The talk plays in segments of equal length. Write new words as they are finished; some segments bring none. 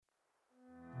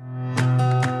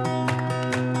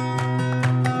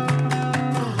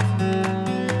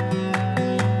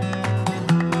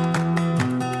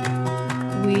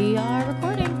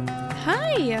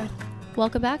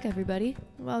Welcome back, everybody.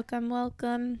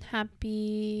 Welcome.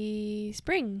 Happy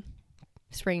spring.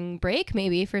 Spring break,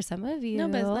 maybe, for some of you. No,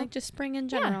 but like just spring in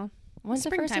general. When's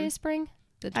the first day of spring?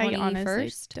 The 21st? I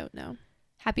honestly don't know.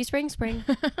 Happy spring.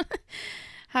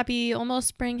 Happy almost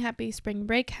spring. Happy spring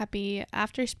break. Happy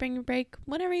after spring break.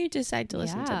 Whenever you decide to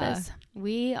listen to this.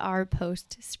 We are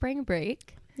post spring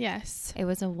break. Yes. It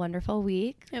was a wonderful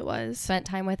week. It was. Spent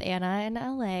time with Anna in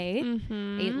LA.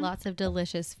 Mm-hmm. Ate lots of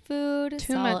delicious food.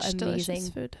 Too saw much amazing delicious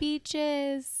food.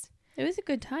 beaches. It was a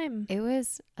good time. It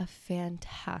was a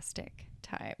fantastic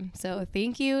time. So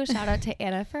thank you. Shout out to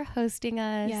Anna for hosting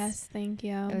us. Yes, thank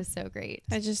you. It was so great.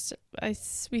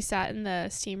 We sat in the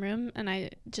steam room and I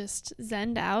just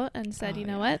zenned out and said, you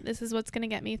know what? This is what's going to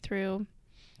get me through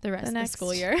the rest of the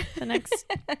school year. The next,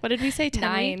 what did we say?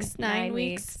 10 weeks? 9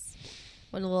 weeks.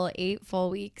 A little 8 full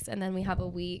weeks. And then we have a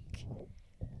week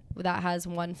that has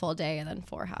 1 full day and then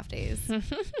 4 half days.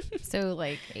 So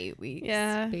like 8 weeks.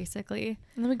 Yeah. Basically.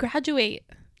 And then we graduate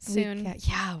soon.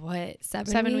 What?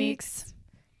 7 weeks?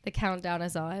 The countdown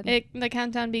is on. The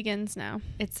countdown begins now.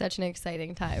 It's such an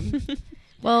exciting time.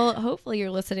 Well, hopefully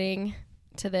you're listening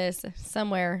to this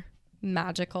somewhere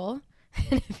magical.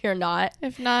 And if you're not,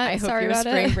 I hope your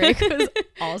spring break was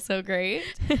also great.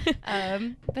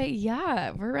 But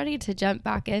yeah, we're ready to jump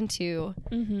back into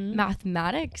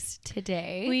mathematics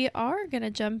today. We are going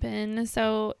to jump in.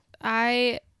 So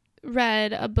I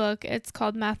read a book. It's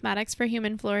called Mathematics for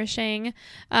Human Flourishing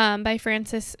by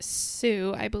Francis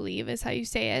Su, I believe is how you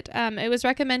say it. It was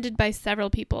recommended by several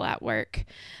people at work.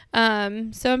 So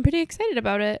I'm pretty excited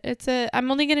about it. I'm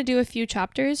only going to do a few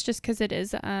chapters just because it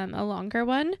is a longer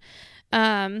one.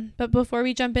 But before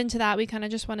we jump into that, we kind of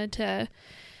just wanted to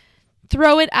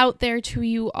throw it out there to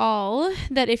you all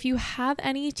that if you have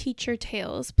any teacher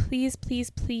tales, please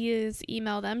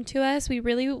email them to us. We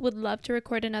really would love to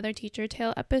record another teacher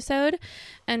tale episode,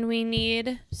 and we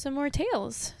need some more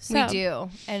tales. We do,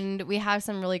 and we have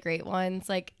some really great ones,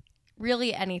 like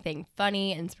really anything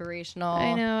funny, inspirational.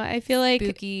 I know. I feel like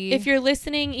spooky. If you're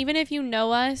listening, even if you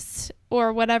know us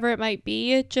or whatever it might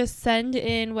be, just send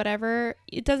in whatever.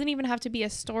 It doesn't even have to be a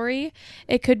story.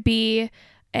 It could be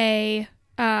a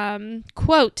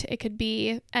quote. It could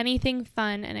be anything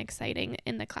fun and exciting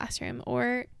in the classroom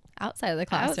or outside of the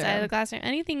classroom.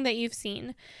 Anything that you've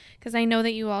seen, because I know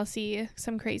that you all see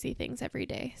some crazy things every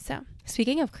day. So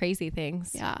speaking of crazy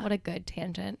things, what a good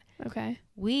tangent. Okay,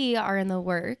 we are in the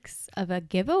works of a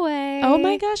giveaway. Oh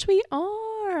my gosh, we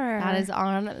are. That is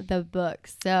on the book,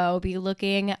 so be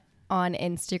looking on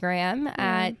Instagram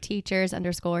at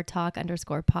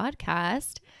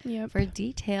teachers_talk_podcast for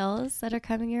details that are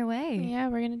coming your way. Yeah,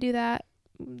 we're gonna do that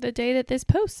the day that this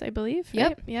posts, I believe. Yep.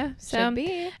 Right? Yeah. Should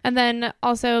be. And then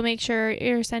also make sure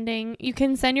you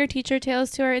can send your teacher tales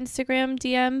to our Instagram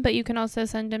DM, but you can also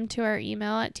send them to our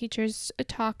email at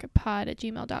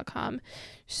teacherstalkpod@gmail.com.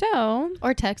 So,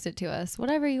 or text it to us,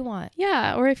 whatever you want.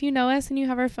 Yeah. Or if you know us and you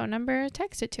have our phone number,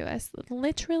 text it to us.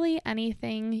 Literally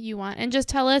anything you want. And just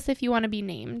tell us if you want to be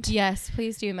named. Yes,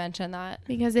 please do mention that.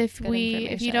 Because if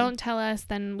you don't tell us,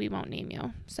 then we won't name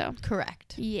you. So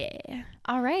correct. Yeah.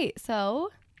 All right.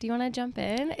 So do you want to jump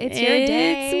in? It's your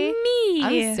day. It's me.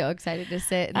 I'm so excited to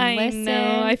sit and listen. I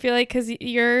know. I feel like because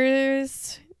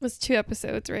yours was 2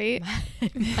 episodes, right?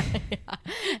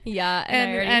 Yeah. And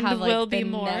I already have will the be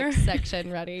more. Next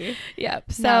section ready.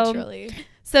 Yep. Naturally.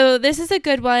 So this is a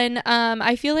good one.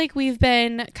 I feel like we've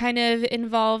been kind of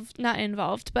not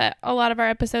involved, but a lot of our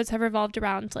episodes have revolved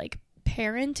around like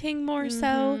parenting more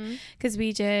so, because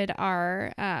we did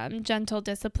our gentle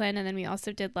discipline, and then we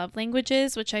also did love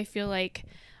languages, which I feel like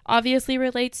obviously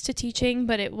relates to teaching,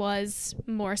 but it was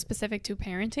more specific to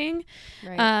parenting.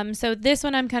 Right. So this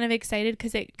one I'm kind of excited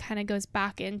because it kind of goes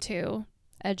back into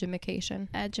edumacation.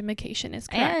 Edumacation is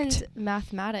correct. And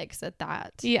mathematics at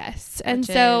that. Yes. And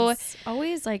so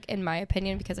always, like, in my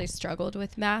opinion, because I struggled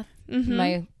with math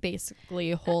my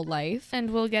basically whole life. And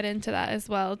we'll get into that as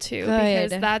well too. Good.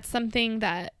 Because that's something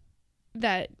that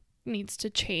needs to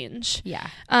change. Yeah.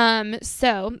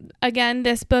 So again,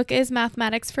 this book is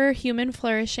Mathematics for Human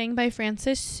Flourishing by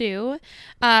Francis Su.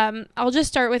 I'll just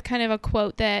start with kind of a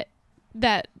quote that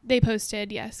they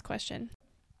posted. Yes, question.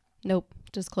 Nope.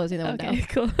 Just closing the window. Okay,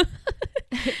 cool.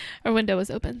 Our window was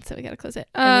open, so we gotta close it.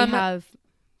 And we have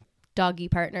doggy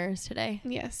partners today.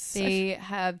 Yes. They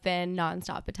have been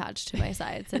nonstop attached to my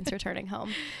side since returning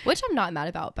home, which I'm not mad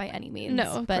about by any means.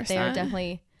 No, but they are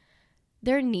definitely,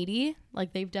 they're needy.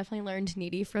 Like, they've definitely learned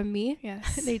needy from me.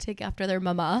 Yes. They take after their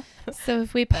mama. So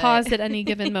if we pause at any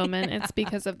given moment, it's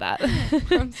because of that.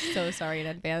 I'm so sorry in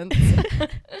advance.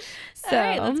 So all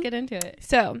right, let's get into it.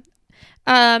 So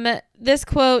This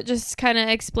quote just kind of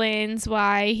explains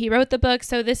why he wrote the book.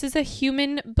 So this is a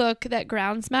human book that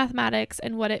grounds mathematics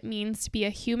and what it means to be a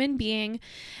human being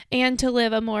and to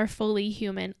live a more fully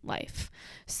human life.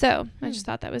 So I just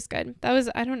thought that was good.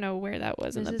 I don't know where that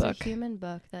was in the book. This is a human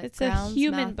book that it's grounds a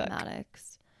human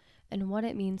mathematics and what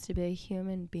it means to be a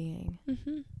human being.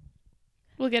 Mm-hmm.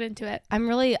 We'll get into it.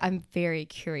 I'm very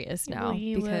curious now.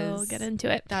 We will get into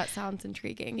it. That sounds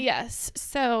intriguing. Yes.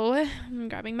 So I'm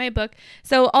grabbing my book.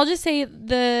 So I'll just say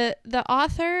the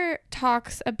author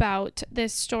talks about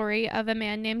this story of a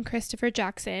man named Christopher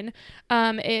Jackson.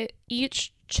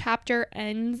 Each chapter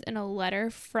ends in a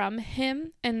letter from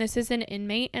him, and this is an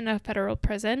inmate in a federal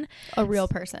prison. A real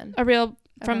person.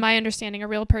 From my understanding, a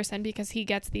real person, because he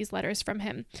gets these letters from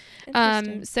him.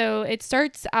 So it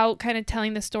starts out kind of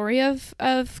telling the story of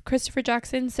Christopher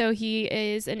Jackson. So he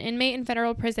is an inmate in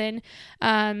federal prison.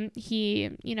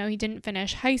 He didn't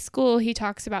finish high school. He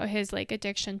talks about his like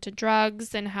addiction to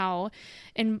drugs and how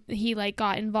he like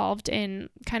got involved in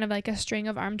kind of like a string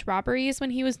of armed robberies when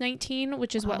he was 19,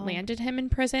 which is what landed him in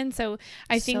prison. So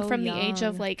I think from the age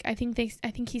of like, I think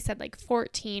he said like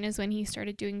 14 is when he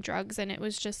started doing drugs, and it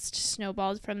was just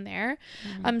snowballed from there.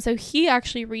 So he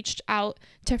actually reached out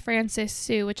to Francis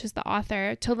Su, which is the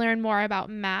author, to learn more about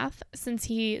math, since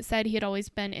he said he had always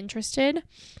been interested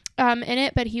in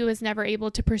it, but he was never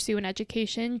able to pursue an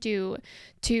education due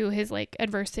to his like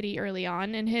adversity early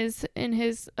on in his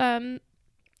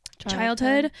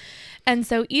childhood. And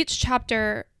so each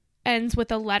chapter ends with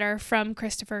a letter from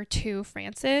Christopher to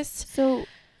Francis. So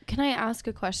can I ask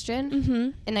a question? Mm-hmm.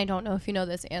 And I don't know if you know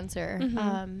this answer,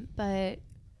 but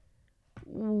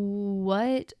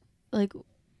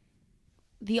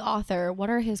the author, what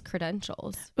are his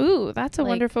credentials? Ooh, that's a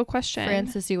wonderful question.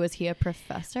 Francis Su, was he a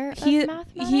professor of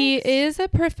mathematics? He is a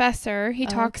professor. He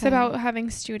talks about having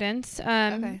students. When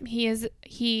I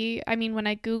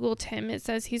Googled him, it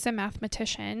says he's a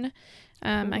mathematician.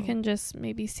 I can just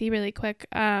maybe see really quick.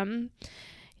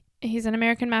 He's an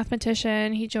American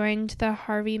mathematician. He joined the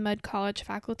Harvey Mudd College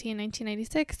faculty in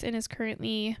 1996 and is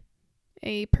currently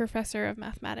a professor of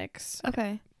mathematics.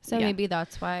 Okay. So maybe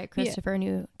that's why Christopher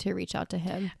knew to reach out to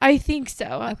him. I think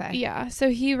so. Okay. Yeah.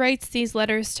 So he writes these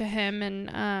letters to him,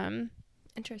 and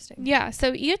interesting. Yeah.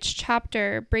 So each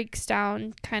chapter breaks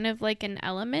down kind of like an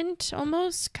element,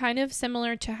 almost kind of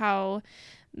similar to how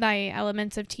my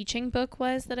Elements of Teaching book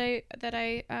was that I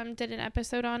did an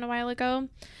episode on a while ago.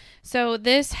 So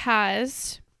this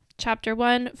has chapter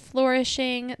 1,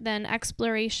 flourishing, then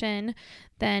exploration,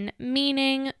 then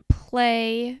meaning,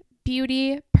 play,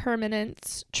 beauty,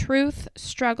 permanence, truth,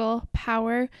 struggle,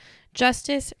 power,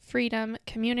 justice, freedom,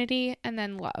 community, and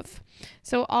then love.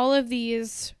 So all of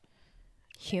these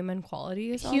human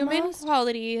qualities.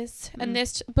 And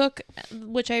this book,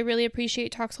 which I really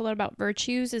appreciate, talks a lot about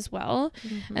virtues as well.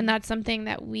 And that's something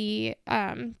that we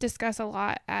discuss a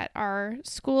lot at our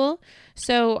school.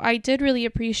 So I did really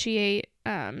appreciate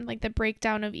like the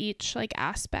breakdown of each like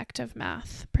aspect of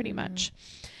math pretty much.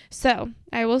 So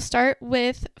I will start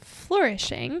with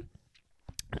flourishing,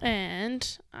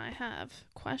 and I have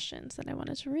questions that I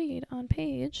wanted to read on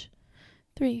page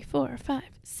 3, 4, 5,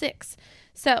 6.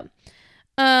 So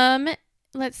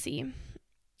let's see.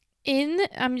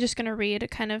 I'm just going to read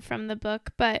kind of from the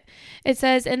book, but it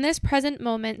says, in this present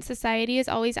moment, society is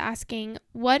always asking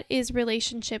what its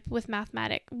relationship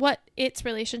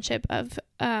of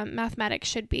mathematics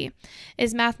should be.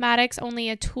 Is mathematics only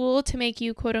a tool to make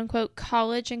you, quote unquote,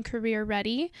 college and career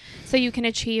ready so you can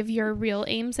achieve your real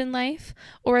aims in life?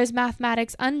 Or is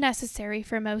mathematics unnecessary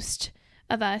for most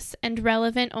of us and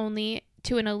relevant only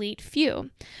to an elite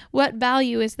few? What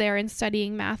value is there in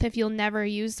studying math if you'll never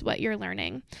use what you're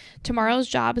learning? Tomorrow's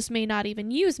jobs may not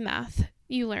even use math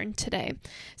you learned today.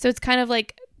 So it's kind of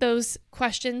like those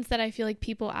questions that I feel like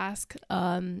people ask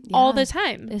all the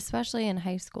time, especially in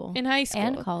high school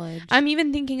and college. I'm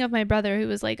even thinking of my brother, who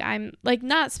was like, I'm like,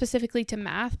 not specifically to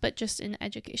math, but just in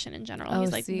education in general.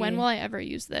 He's like, when will I ever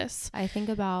use this? I think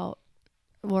about,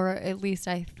 or at least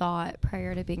I thought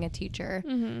prior to being a teacher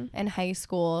in high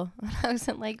school, when I was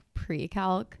in like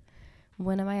pre-calc,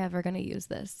 when am I ever going to use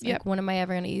this? Like, when am I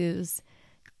ever going to use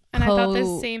And I thought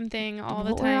the same thing all the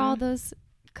time. What were all those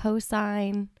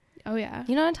cosine? Oh yeah.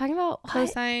 You know what I'm talking about?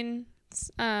 Cosine.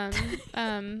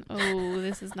 Oh,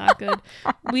 this is not good.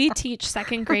 We teach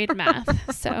second grade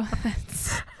math, so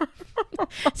that's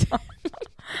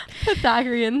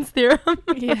Pythagorean's theorem.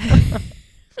 Yeah.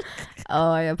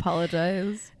 Oh, I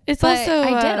apologize. It's but also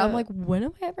I did. I'm like, when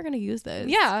am I ever going to use this?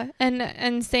 Yeah,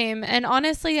 and same. And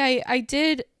honestly,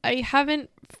 I haven't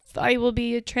I will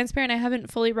be transparent. I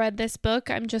haven't fully read this book.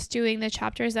 I'm just doing the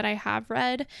chapters that I have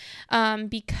read,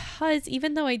 because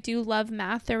even though I do love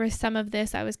math, there was some of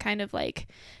this I was kind of like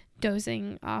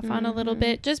dozing off on a little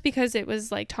bit, just because it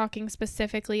was like talking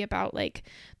specifically about like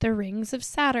the rings of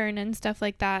Saturn and stuff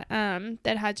like that,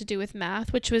 that had to do with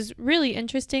math, which was really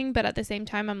interesting. But at the same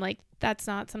time, I'm like, that's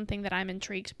not something that I'm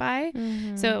intrigued by.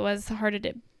 So it was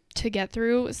hard to get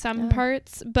through some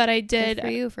parts, but I did. Good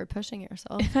for you for pushing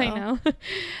yourself. I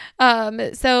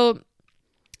know. So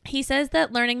he says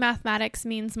that learning mathematics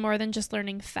means more than just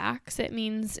learning facts. It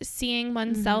means seeing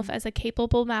oneself as a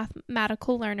capable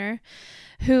mathematical learner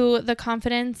who the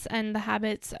confidence and the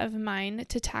habits of mind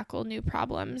to tackle new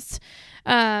problems,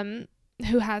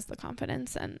 who has the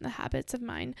confidence and the habits of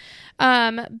mind.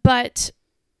 But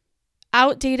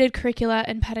outdated curricula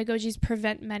and pedagogies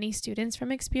prevent many students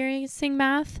from experiencing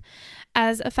math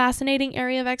as a fascinating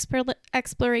area of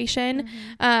exploration,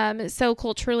 so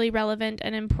culturally relevant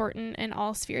and important in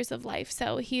all spheres of life.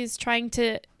 So he's trying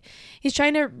to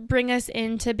bring us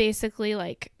into basically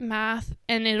like math,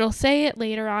 and it'll say it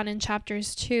later on in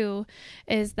chapters 2,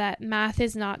 is that math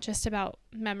is not just about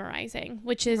memorizing,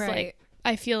 which is like,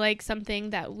 I feel like something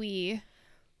that we...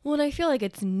 Well, and I feel like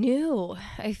it's new.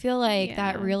 I feel like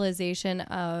that realization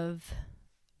of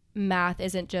math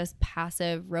isn't just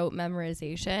passive rote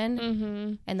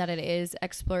memorization, and that it is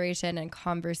exploration and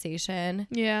conversation.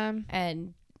 Yeah.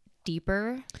 And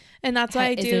deeper. And that's why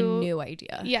is a new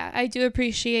idea. Yeah, I do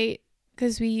appreciate,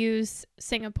 because we use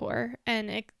Singapore,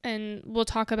 and we'll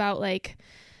talk about like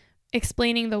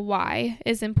explaining the why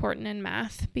is important in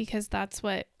math, because that's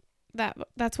what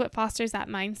fosters that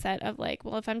mindset of like,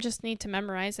 well, if I'm just need to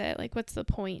memorize it, like what's the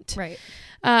point? Right.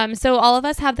 So all of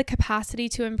us have the capacity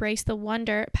to embrace the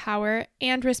wonder, power,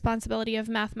 and responsibility of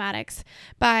mathematics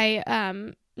by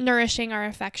nourishing our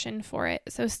affection for it.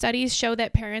 So studies show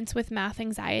that parents with math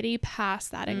anxiety pass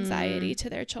that anxiety to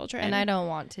their children. And I don't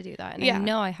want to do that. And I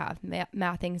know I have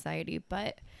math anxiety,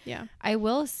 but I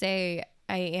will say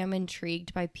I am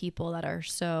intrigued by people that are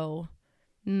so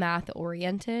math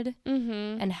oriented,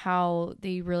 and how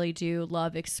they really do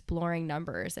love exploring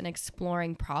numbers and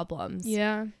exploring problems.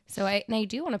 Yeah. So I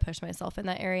do want to push myself in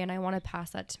that area, and I want to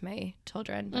pass that to my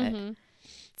children, but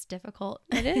it's difficult.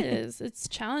 It is. It's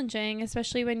challenging,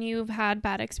 especially when you've had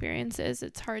bad experiences.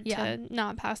 It's hard to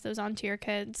not pass those on to your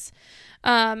kids.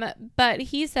 But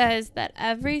he says that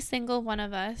every single one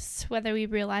of us, whether we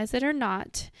realize it or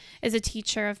not, is a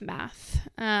teacher of math.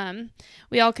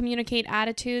 We all communicate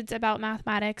attitudes about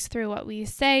mathematics through what we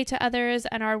say to others,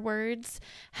 and our words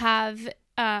have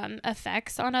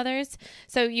effects on others.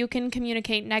 So you can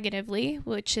communicate negatively,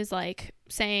 which is like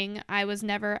saying I was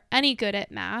never any good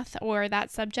at math, or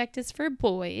that subject is for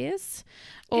boys.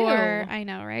 Or I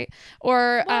know, right?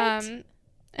 Or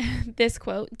this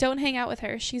quote, don't hang out with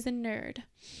her, she's a nerd.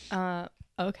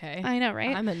 Okay. I know,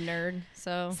 right? I'm a nerd,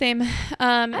 so same.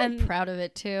 I'm proud of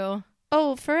it too.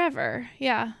 Oh, forever.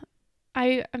 Yeah.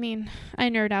 I mean, I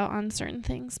nerd out on certain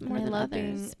things more than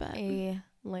others, but a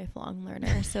lifelong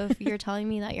learner. So if you're telling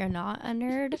me that you're not a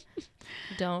nerd,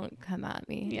 don't come at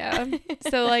me. Yeah.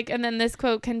 So like, and then this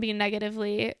quote can be negative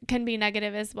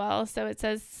as well. So it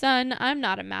says, son, I'm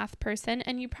not a math person,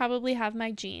 and you probably have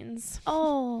my genes.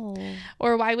 Oh.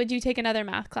 Or why would you take another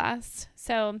math class?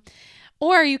 So,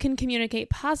 or you can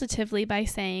communicate positively by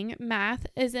saying math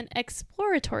is an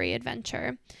exploratory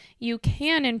adventure. You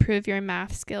can improve your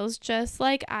math skills just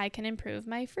like I can improve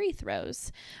my free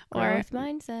throws. Growth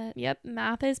mindset. Yep.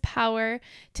 Math is power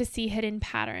to see hidden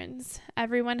patterns.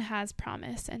 Everyone has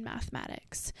promise in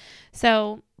mathematics.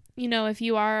 So, you know, if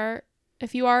you are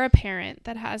a parent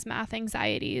that has math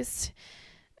anxieties,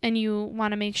 and you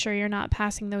want to make sure you're not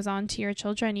passing those on to your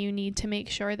children, you need to make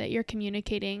sure that you're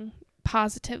communicating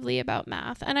positively about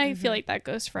math. And I feel like that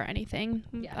goes for anything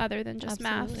other than just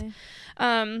math.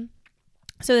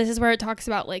 So this is where it talks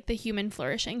about like the human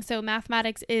flourishing. So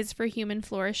mathematics is for human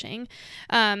flourishing.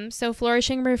 So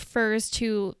flourishing refers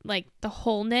to like the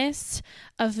wholeness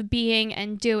of being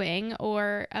and doing,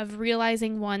 or of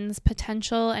realizing one's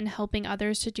potential and helping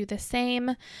others to do the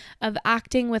same, of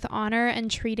acting with honor and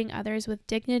treating others with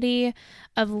dignity,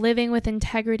 of living with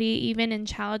integrity even in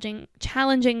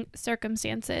challenging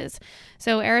circumstances.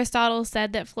 So Aristotle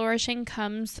said that flourishing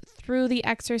comes through the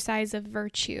exercise of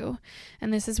virtue.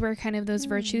 And this is where kind of those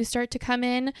virtues start to come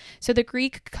in. So the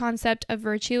Greek concept of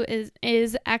virtue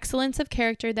is excellence of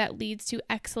character that leads to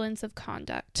excellence of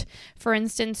conduct. For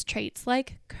instance, traits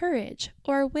like courage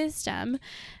or wisdom.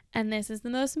 And this is the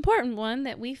most important one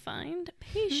that we find,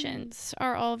 patience,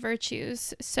 are all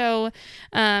virtues. So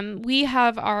we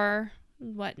have our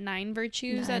 9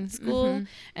 virtues at school,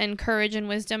 and courage and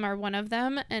wisdom are one of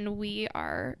them, and we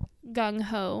are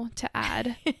gung-ho to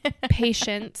add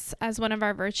patience as one of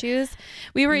our virtues.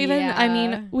 We were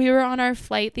even we were on our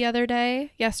flight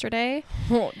yesterday.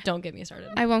 Oh, don't get me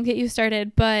started. I won't get you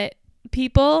started, but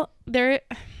people, there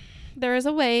is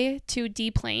a way to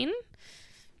deplane.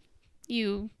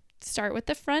 You start with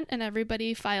the front and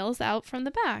everybody files out from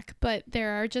the back, but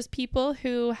there are just people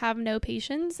who have no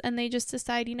patience and they just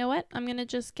decide, you know what, I'm gonna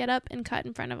just get up and cut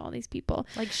in front of all these people,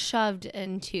 like shoved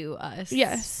into us.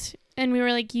 Yes. And we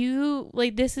were like,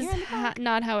 this is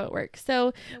not how it works.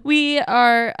 So we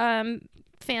are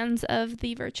fans of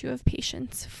the virtue of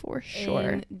patience for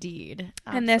sure. Indeed.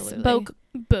 And this book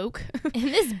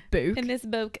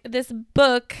this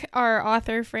book, our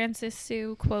author Frances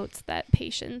Su quotes that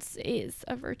patience is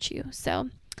a virtue. So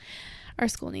our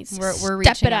school needs to we're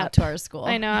reaching out to our school.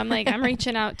 I know. I'm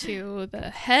reaching out to the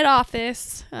head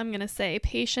office. I'm gonna say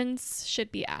patience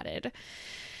should be added.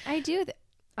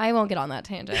 I won't get on that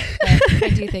tangent, but I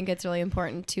do think it's really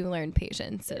important to learn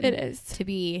patience. It is. To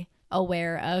be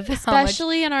aware of,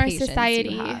 especially in our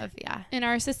society. Yeah. In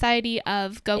our society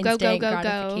of go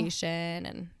gratification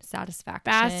and satisfaction,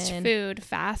 fast food,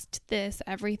 fast this,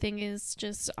 everything is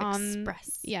just on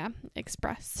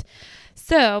express.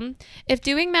 So if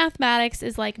doing mathematics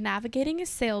is like navigating a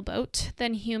sailboat,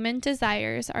 then human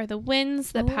desires are the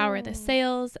winds that power the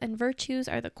sails, and virtues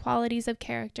are the qualities of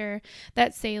character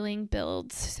that sailing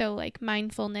builds. So like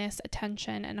mindfulness,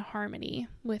 attention, and harmony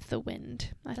with the wind.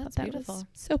 I thought that beautiful. Was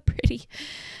so pretty.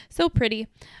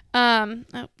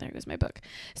 There goes my book.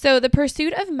 So the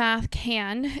pursuit of math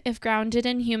can, if grounded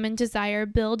in human desire,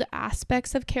 build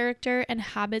aspects of character and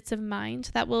habits of mind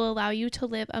that will allow you to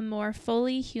live a more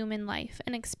fully human life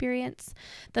and experience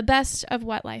the best of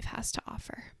what life has to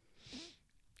offer.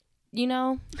 You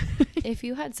know, if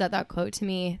you had said that quote to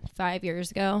me 5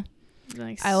 years ago,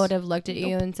 I would have looked at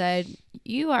you and said,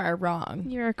 you are wrong.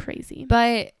 You're crazy.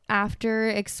 But after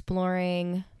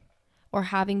exploring or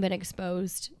having been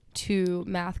exposed to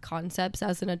math concepts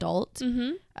as an adult,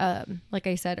 like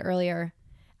I said earlier,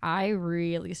 I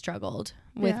really struggled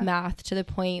with math to the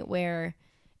point where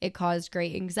it caused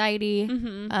great anxiety.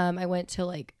 I went to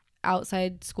like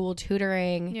outside school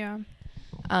tutoring.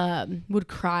 Would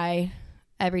cry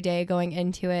every day going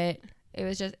into it. It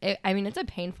was just, it's a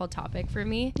painful topic for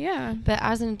me. Yeah. But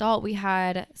as an adult, we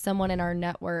had someone in our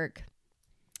network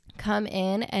come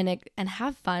in and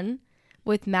have fun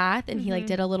with math, and he like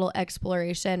did a little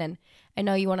exploration, and I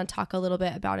know you want to talk a little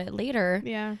bit about it later.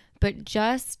 Yeah. But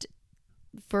just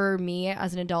for me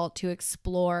as an adult to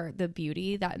explore the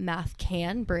beauty that math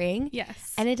can bring.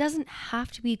 Yes. And it doesn't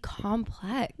have to be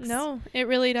complex. No, it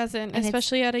really doesn't, and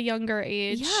especially at a younger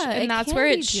age. Yeah. And that's where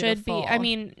it should be. I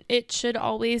mean, it should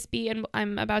always be, and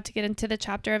I'm about to get into the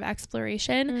chapter of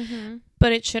exploration,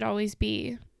 but it should always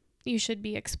be, you should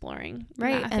be exploring.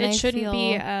 Right. Math. And it shouldn't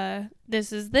be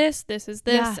this is this,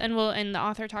 and the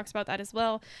author talks about that as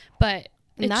well. But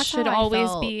it should always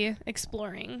be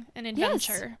exploring an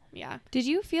adventure. Yes. Yeah. Did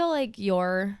you feel like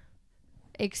your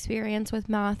experience with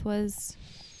math was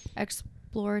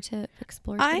explorative?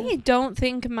 I don't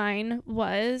think mine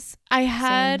was. I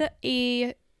had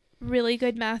a really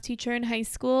good math teacher in high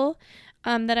school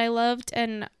that I loved,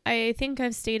 and I think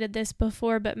I've stated this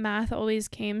before, but math always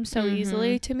came so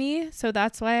easily to me, so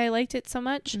that's why I liked it so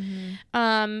much.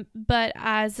 But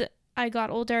as I got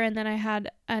older, and then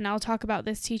and I'll talk about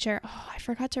this teacher. Oh, I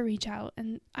forgot to reach out,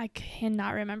 and I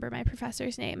cannot remember my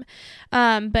professor's name.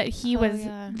 But he was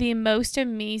the most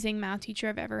amazing math teacher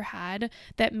I've ever had,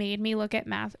 that made me look at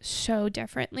math so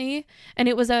differently. And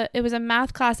it was a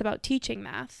math class about teaching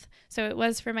math. So it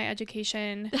was for my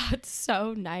education. That's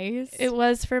so nice. It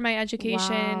was for my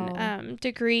education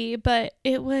degree, but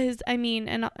it was,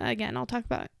 and again, I'll talk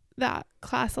about that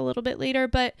class a little bit later,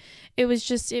 but it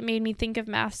made me think of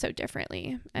math so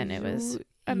differently, and it was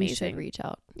amazing. You should reach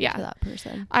out to that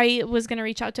person. I was going to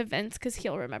reach out to Vince because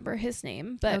he'll remember his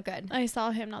name, but good. I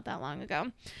saw him not that long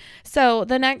ago. So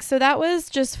that was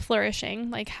just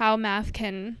flourishing, like how math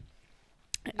can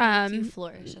make you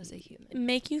flourish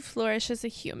as a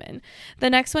human. The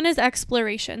next one is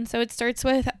exploration. So it starts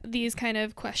with these kind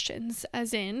of questions,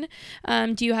 as in,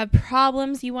 do you have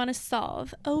problems you want to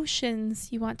solve, oceans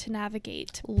you want to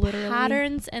navigate, literally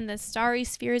patterns in the starry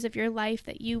spheres of your life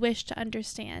that you wish to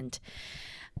understand?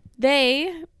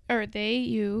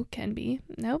 You can be,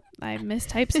 nope, I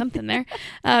mistyped something there.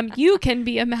 You can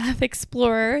be a math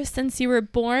explorer since you were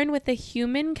born with the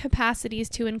human capacities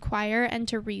to inquire and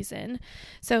to reason.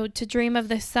 So to dream of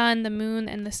the sun, the moon,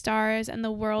 and the stars, and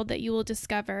the world that you will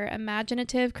discover,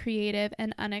 imaginative, creative,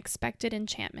 and unexpected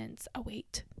enchantments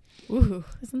await. Ooh,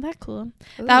 isn't that cool?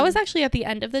 Ooh. That was actually at the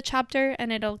end of the chapter,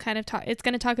 and it'll kind of it's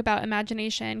going to talk about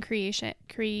imagination, creativity.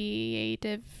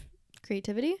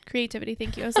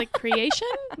 Thank you. I was like, creation?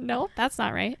 No, that's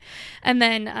not right. And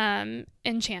then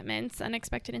enchantments,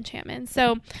 unexpected enchantments.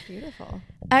 So beautiful.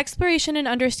 Exploration and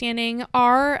understanding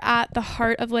are at the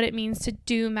heart of what it means to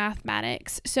do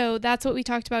mathematics. So that's what we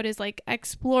talked about, is like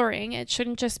exploring. It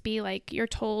shouldn't just be like you're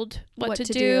told what to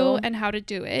do and how to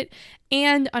do it,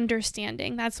 and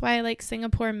understanding. That's why I like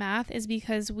Singapore math, is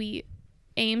because we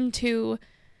aim to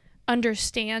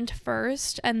understand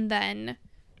first and then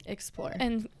explore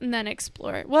and then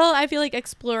explore. Well, I feel like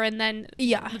explore and then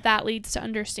that leads to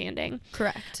understanding.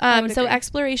 Correct. So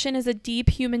exploration is a deep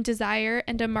human desire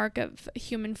and a mark of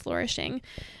human flourishing.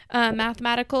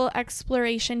 Mathematical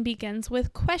exploration begins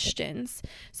with questions.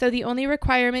 So the only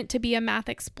requirement to be a math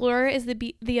explorer is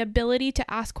the ability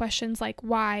to ask questions like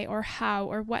why or how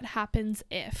or what happens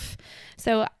if.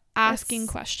 So asking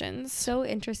questions. So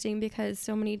interesting, because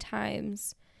so many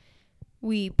times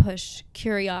we push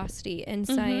curiosity in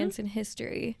science and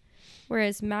history,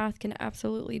 whereas math can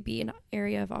absolutely be an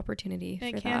area of opportunity for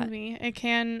that. It can be. It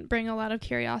can bring a lot of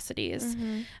curiosities.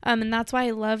 And that's why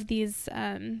I love these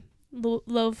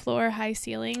low floor, high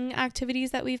ceiling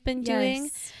activities that we've been doing.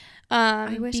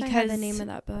 I wish I had the name of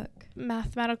that book.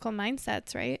 Mathematical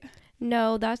Mindsets, right?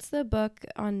 No, that's the book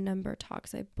on Number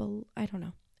Talks. I don't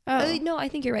know. Oh. No, I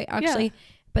think you're right, actually. Yeah.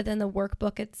 But then the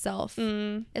workbook itself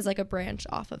is like a branch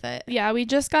off of it. Yeah, we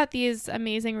just got these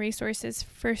amazing resources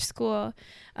for school,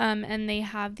 and they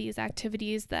have these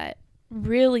activities that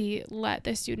really let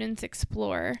the students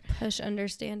explore. Push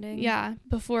understanding. Yeah,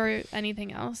 before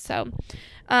anything else. So,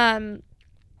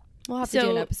 we'll have to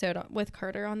do an episode with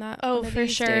Carter on that. Oh, for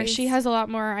sure. Days. She has a lot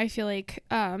more, I feel like,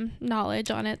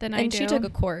 knowledge on it than I do. And she took a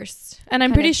course. And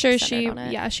I'm pretty sure she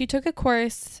took a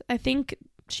course. I think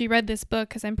she read this book,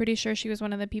 because I'm pretty sure she was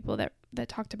one of the people that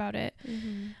talked about it.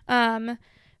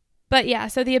 But yeah,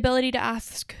 so the ability to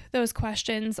ask those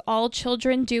questions, all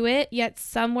children do it, yet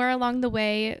somewhere along the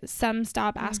way, some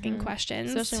stop asking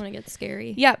questions. Especially when it gets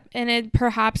scary. Yep. And it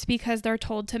perhaps because they're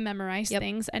told to memorize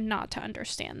things and not to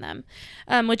understand them,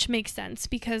 which makes sense,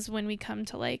 because when we come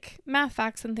to like math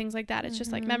facts and things like that, it's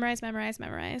just like memorize,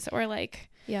 or like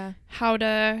how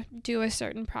to do a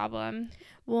certain problem.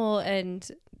 Well,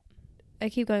 and I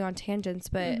keep going on tangents,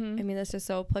 but I mean, this is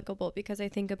so applicable, because I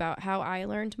think about how I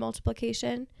learned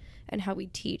multiplication and how we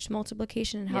teach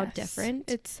multiplication and how different.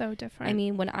 It's so different. I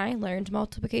mean, when I learned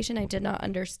multiplication, I did not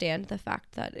understand the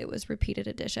fact that it was repeated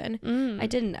addition. I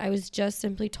didn't. I was just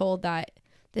simply told that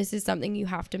this is something you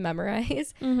have to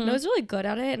memorize. And I was really good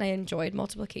at it, and I enjoyed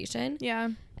multiplication. Yeah.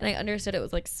 And I understood it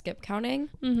was like skip counting,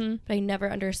 but I never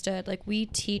understood, like, we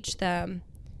teach them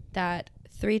that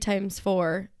 3 times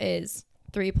 4 is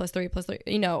 3 plus 3 plus 3,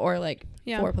 you know, or like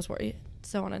 4 plus 4,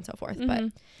 so on and so forth.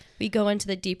 But we go into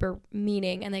the deeper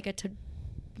meaning, and they get to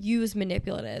use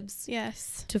manipulatives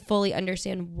to fully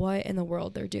understand what in the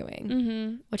world they're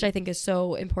doing, which I think is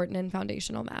so important in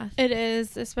foundational math. It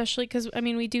is, especially because, I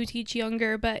mean, we do teach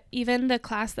younger, but even the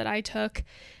class that I took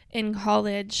in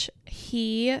college,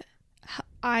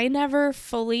 I never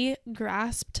fully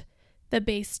grasped the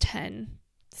base 10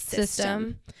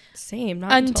 system. Same,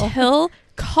 not until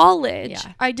college.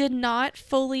 I did not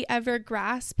fully ever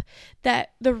grasp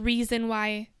that the reason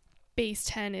why base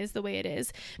 10 is the way it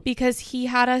is, because he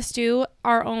had us do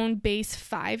our own base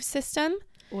 5 system.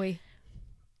 And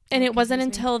it wasn't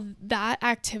until that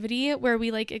activity where we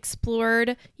like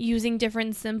explored using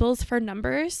different symbols for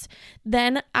numbers.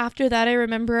 Then after that, I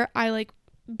remember I like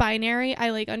binary, I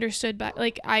like understood, but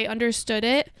like I understood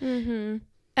it.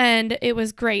 And it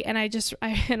was great. And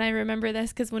I remember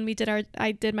this because when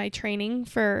I did my training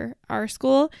for our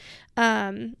school,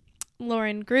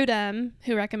 Lauren Grudem,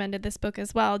 who recommended this book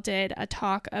as well, did a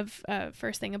talk of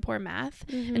for Singapore math.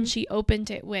 And she opened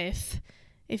it with,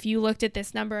 if you looked at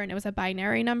this number and it was a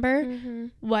binary number,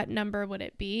 what number would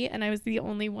it be? And I was the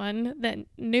only one that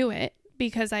knew it,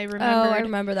 because I remember. Oh, I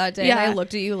remember that day. Yeah. And I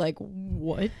looked at you like,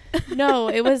 what? No,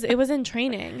 it was in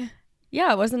training.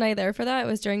 Yeah, wasn't I there for that? It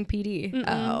was during PD.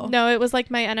 Oh. No, it was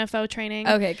like my NFO training.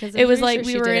 Okay, because it was like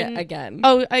we were in again.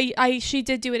 Oh, she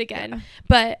did do it again.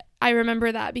 But I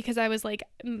remember that because I was like,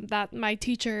 that my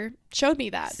teacher showed me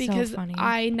that, because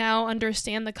I now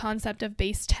understand the concept of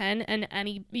base 10,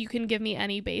 and you can give me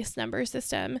any base number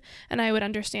system and I would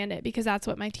understand it, because that's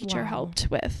what my teacher helped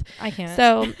with. I can't.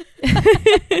 So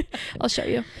I'll show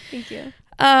you. Thank you.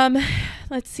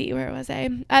 Let's see, where was I?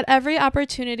 At every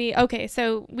opportunity. Okay,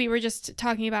 so we were just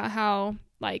talking about how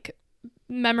like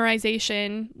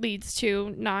memorization leads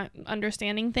to not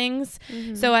understanding things.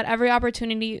 So at every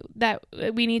opportunity that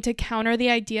we need to counter the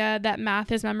idea that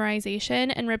math is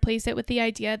memorization and replace it with the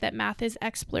idea that math is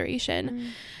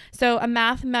exploration. So a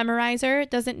math memorizer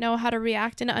doesn't know how to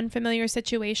react in unfamiliar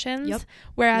situations,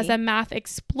 whereas a math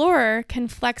explorer can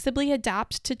flexibly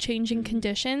adapt to changing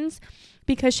conditions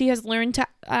because she has learned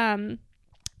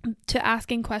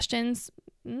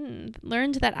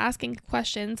learned that asking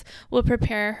questions will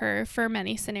prepare her for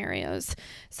many scenarios.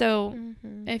 So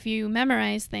if you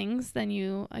memorize things,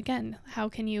 then how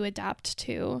can you adapt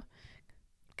to,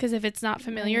 because if it's not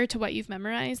familiar to what you've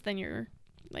memorized, then you're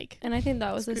like, and I think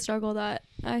that was a struggle that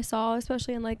I saw,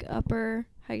 especially in like upper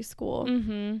high school.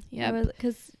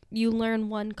 Because you learn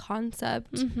one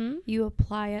concept, you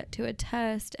apply it to a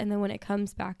test, and then when it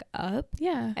comes back up,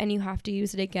 and you have to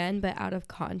use it again, but out of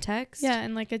context,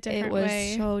 in like a different way.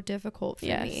 It was so difficult for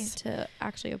me to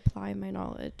actually apply my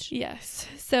knowledge.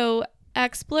 So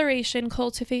exploration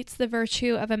cultivates the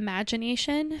virtue of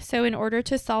imagination. So in order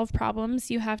to solve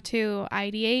problems, you have to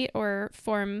ideate or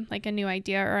form like a new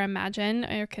idea, or imagine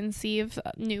or conceive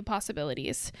new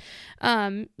possibilities.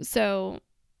 So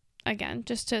again,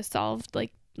 just to solve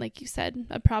like you said,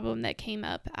 a problem that came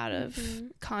up out of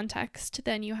context,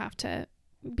 then you have to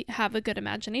have a good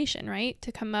imagination, right?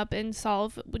 To come up and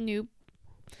solve new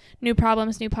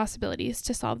problems, new possibilities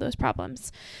to solve those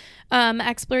problems.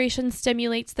 Exploration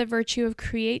stimulates the virtue of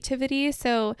creativity.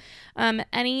 So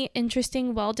any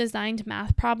interesting, well-designed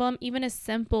math problem, even a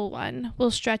simple one,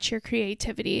 will stretch your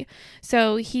creativity.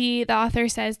 So the author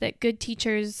says that good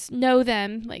teachers know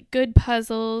them, like good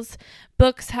puzzles,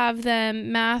 books have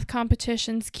them, math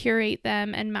competitions curate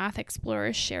them, and math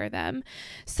explorers share them.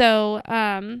 So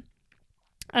I'm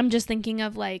just thinking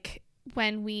of like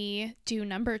when we do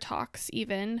number talks,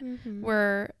 even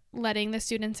we're letting the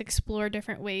students explore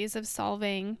different ways of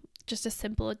solving just a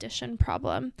simple addition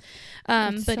problem.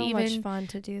 It's but so even much fun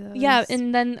to do those. Yeah,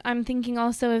 and then I'm thinking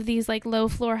also of these like low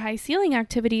floor, high ceiling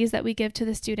activities that we give to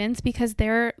the students, because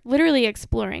they're literally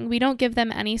exploring. We don't give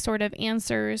them any sort of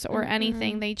answers or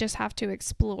anything. They just have to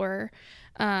explore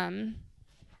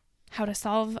how to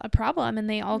solve a problem, and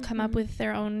they all come up with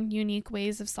their own unique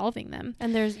ways of solving them.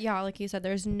 And there's, like you said,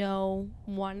 there's no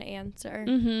one answer.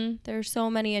 There's so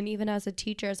many, and even as a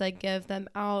teacher, as I give them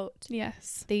out,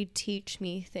 they teach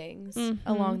me things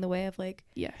along the way of like,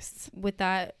 with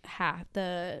that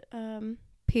the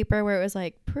paper where it was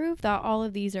like, prove that all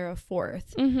of these are a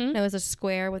fourth. And it was a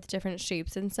square with different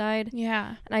shapes inside.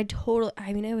 And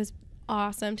it was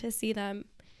awesome to see them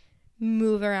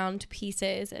move around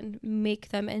pieces and make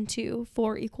them into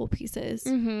 4 equal pieces.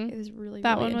 It was really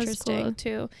one interesting. was cool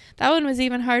too. That one was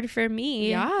even hard for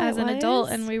me as an adult,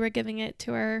 and we were giving it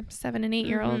to our 7 and 8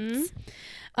 year olds.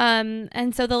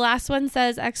 And so the last one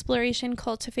says exploration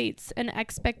cultivates an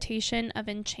expectation of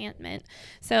enchantment.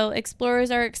 So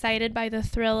explorers are excited by the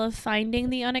thrill of finding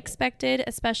the unexpected,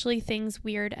 especially things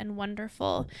weird and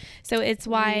wonderful. So it's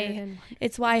why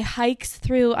hikes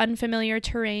through unfamiliar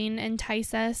terrain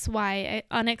entice us, why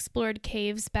unexplored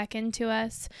caves beckon to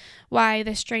us, why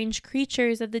the strange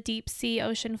creatures of the deep sea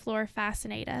ocean floor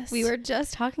fascinate us. We were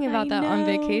just talking about that on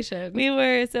vacation. We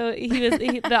were. So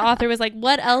the author was like,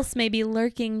 what else may be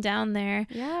lurking down there?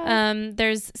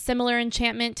 There's similar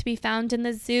enchantment to be found in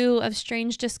the zoo of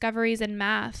strange discoveries in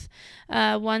math.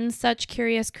 One such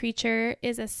curious creature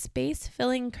is a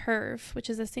space-filling curve, which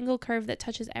is a single curve that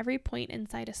touches every point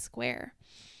inside a square,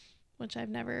 which I've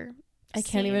never I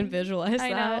can't even visualize that. I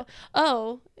know.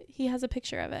 Oh, he has a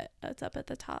picture of it. It's up at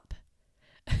the top.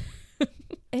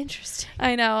 Interesting.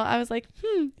 I know. I was like,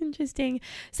 interesting.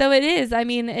 So it is. I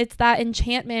mean, it's that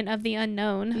enchantment of the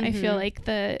unknown. I feel like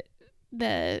the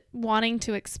wanting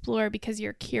to explore because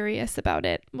you're curious about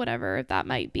it, whatever that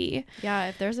might be. Yeah,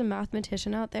 if there's a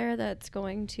mathematician out there that's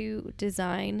going to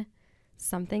design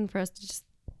something for us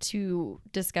to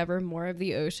discover more of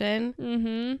the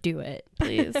ocean, do it,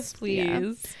 please.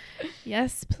 Please.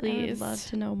 Yes, please. I'd love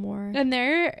to know more. And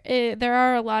there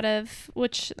are a lot of,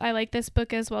 which I like this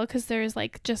book as well, because there's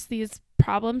like just these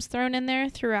problems thrown in there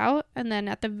throughout, and then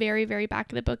at the very, very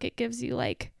back of the book it gives you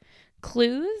like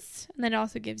clues, and then it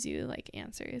also gives you like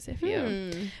answers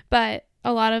but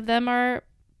a lot of them are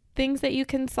things that you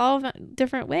can solve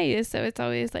different ways, so it's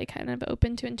always like kind of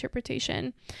open to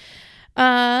interpretation.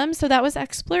 So that was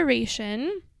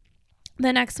exploration.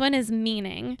 The next one is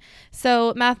meaning.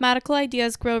 So mathematical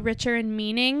ideas grow richer in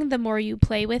meaning the more you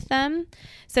play with them.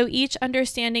 So each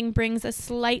understanding brings a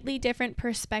slightly different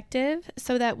perspective,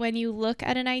 so that when you look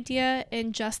at an idea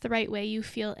in just the right way, you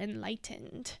feel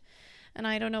enlightened. And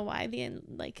I don't know why the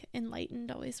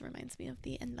enlightened always reminds me of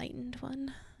the enlightened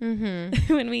one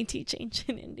when we teach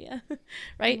ancient India,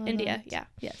 right? India. That.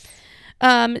 Yeah.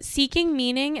 Yes. Seeking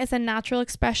meaning is a natural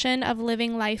expression of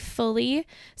living life fully.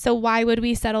 So why would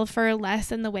we settle for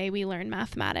less in the way we learn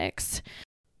mathematics?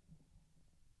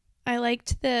 I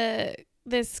liked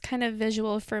this kind of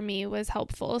visual for me was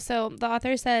helpful. So the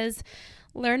author says,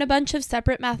 learn a bunch of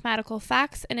separate mathematical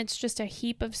facts and it's just a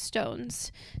heap of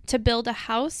stones. To build a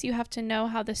house, you have to know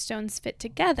how the stones fit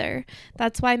together.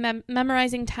 That's why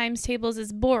memorizing times tables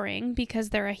is boring, because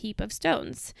they're a heap of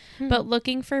stones. But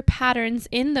looking for patterns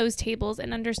in those tables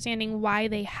and understanding why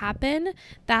they happen,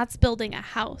 that's building a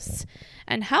house.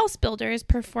 And house builders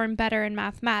perform better in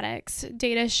mathematics.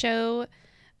 Data show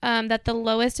that the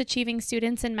lowest achieving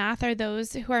students in math are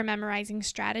those who are memorizing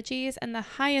strategies, and the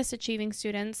highest achieving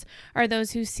students are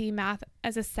those who see math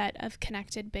as a set of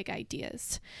connected big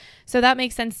ideas. So that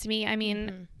makes sense to me. I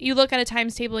mean, you look at a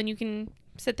times table and you can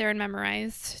sit there and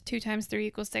memorize 2 times 3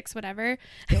 equals 6, whatever.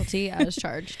 Guilty as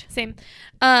charged. Same.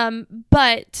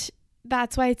 But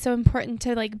that's why it's so important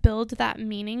to build that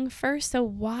meaning first. So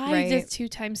why does 2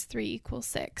 times 3 equal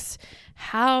 6?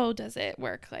 How does it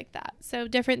work like that? So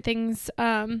different things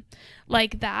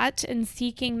like that, and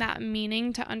seeking that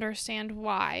meaning to understand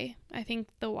why. I think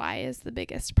the why is the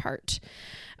biggest part.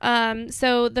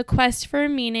 So the quest for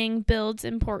meaning builds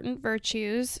important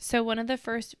virtues. So one of the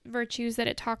first virtues that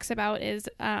it talks about is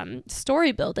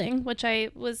story building, which I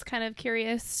was kind of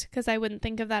curious because I wouldn't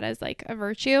think of that as a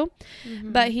virtue.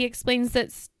 But he explains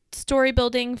that story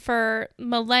building for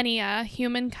millennia,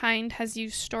 humankind has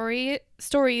used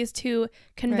stories to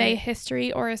convey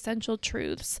history or essential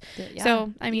truths. Yeah,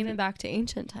 so I mean, even back to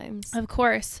ancient times, of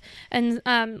course. And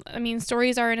I mean,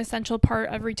 stories are an essential part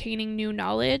of retaining new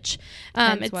knowledge.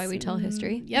 That's why we tell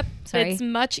history. Yep. Sorry. It's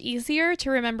much easier to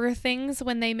remember things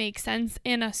when they make sense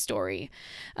in a story.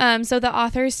 So the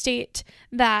authors state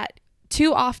that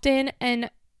too often, and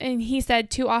he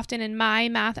said, too often in my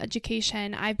math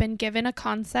education, I've been given a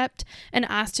concept and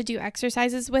asked to do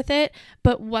exercises with it,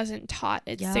 but wasn't taught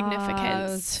its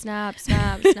significance. Snap.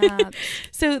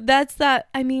 So that's that.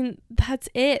 I mean, that's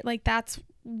it. That's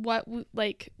what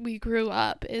we grew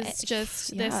up is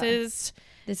just, this is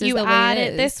you add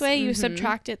it this way, you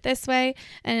subtract it this way.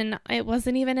 And it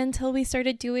wasn't even until we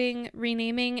started doing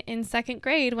renaming in 2nd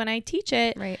grade when I teach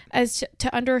it as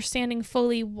to understanding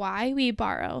fully why we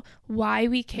borrow, why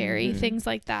we carry, things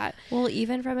like that. Well,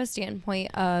 even from a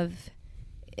standpoint of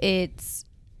its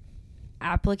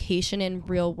application in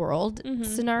real world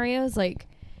scenarios,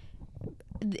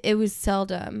 it was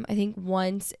seldom. I think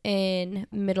once in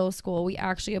middle school we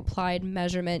actually applied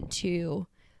measurement to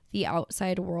the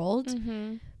outside world,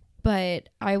 but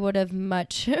I would have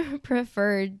much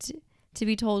preferred to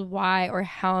be told why or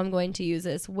how I'm going to use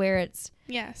this, where it's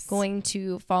going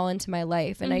to fall into my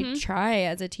life. And I try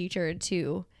as a teacher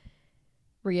to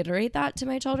reiterate that to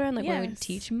my children. When we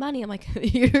teach money, I'm like,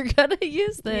 you're gonna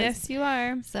use this. Yes, you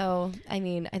are. So I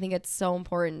mean, I think it's so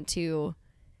important to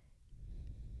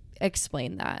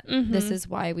explain that this is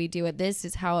why we do it, this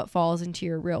is how it falls into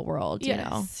your real world. You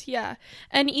know. Yeah.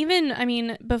 And even, I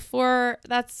mean, before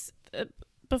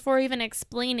even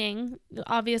explaining,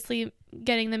 obviously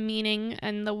getting the meaning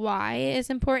and the why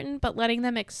is important, but letting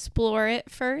them explore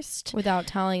it first without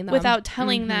telling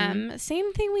them.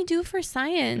 Same thing we do for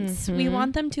science. We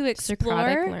want them to explore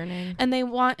Socratic learning, and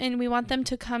we want them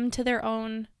to come to their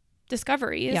own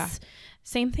discoveries.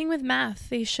 Same thing with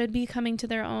math. They should be coming to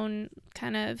their own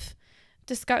kind of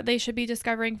they should be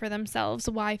discovering for themselves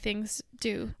why things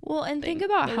do. Well, and think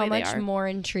about how much more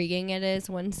intriguing it is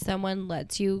when someone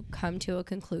lets you come to a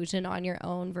conclusion on your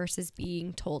own versus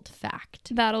being told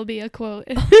fact. That'll be a quote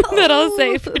that I'll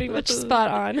say, pretty much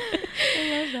spot on.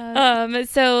 I love that.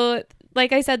 So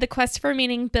like I said, the quest for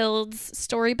meaning builds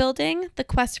story building. The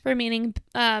quest for meaning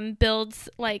builds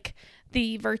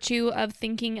the virtue of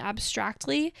thinking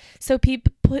abstractly. So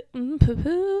people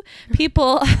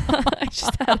I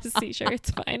just had a seizure,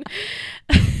 it's fine.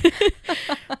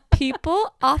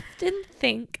 People often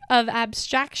think of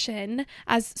abstraction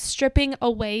as stripping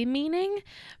away meaning,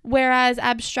 whereas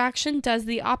abstraction does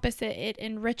the opposite. It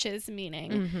enriches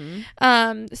meaning.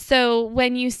 So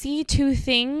when you see two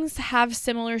things have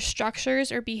similar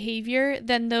structures or behavior,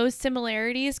 then those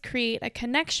similarities create a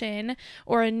connection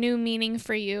or a new meaning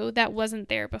for you that wasn't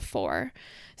there before.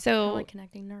 So like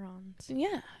connecting neurons.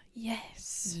 Yeah.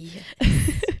 Yes.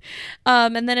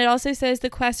 And then it also says the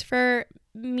quest for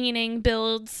meaning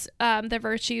builds the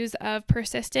virtues of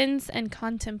persistence and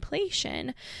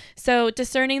contemplation. So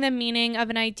discerning the meaning of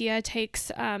an idea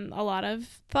takes a lot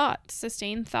of thought,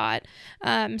 sustained thought.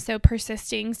 So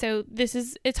persisting. So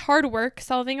it's hard work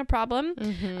solving a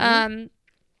problem.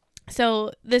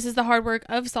 So this is the hard work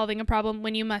of solving a problem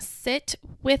when you must sit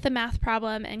with a math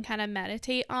problem and kind of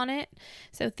meditate on it.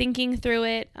 So thinking through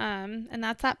it, and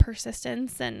that's that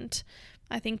persistence and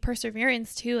I think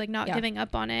perseverance too, like not giving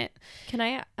up on it. Can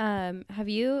I, have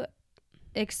you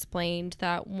explained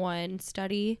that one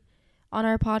study on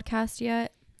our podcast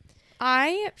yet?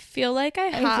 I feel like I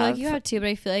have. I feel like you have too, but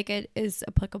I feel like it is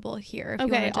applicable here.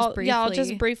 Okay, I'll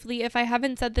just briefly, if I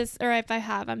haven't said this, or if I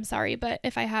have, I'm sorry, but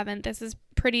if I haven't, this is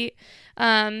pretty,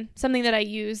 something that I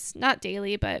use, not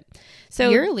daily, but so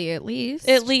yearly at least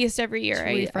every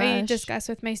year I discuss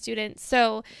with my students.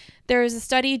 So there was a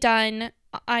study done.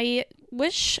 I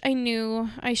wish I knew,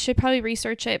 I should probably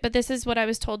research it, but this is what I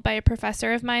was told by a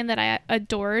professor of mine that I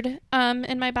adored,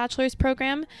 in my bachelor's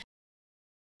program.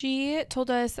 She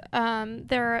told us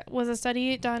there was a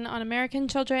study done on American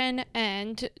children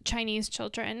and Chinese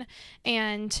children,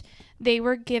 and they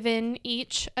were given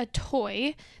each a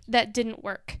toy that didn't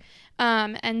work.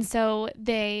 And so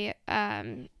they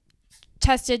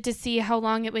tested to see how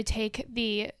long it would take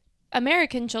the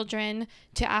American children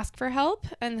to ask for help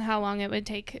and how long it would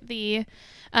take the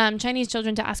Chinese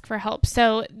children to ask for help.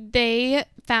 So they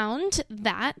found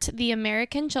that the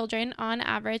American children on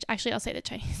average, actually I'll say the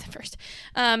Chinese first.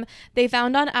 They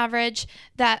found on average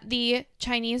that the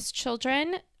Chinese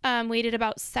children waited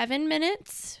about 7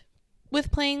 minutes with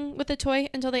playing with the toy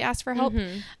until they asked for help.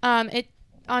 It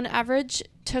on average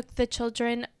took the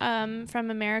children from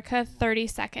America 30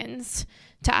 seconds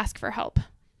to ask for help.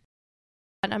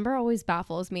 That number always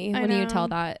baffles me when you tell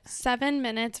that. 7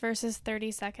 minutes versus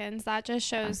 30 seconds. That just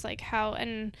shows like how,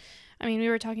 and I mean, we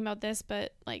were talking about this,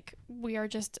 but like we are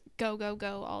just go, go,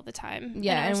 go all the time.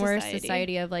 Yeah. And we're a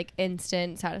society of like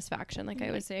instant satisfaction, like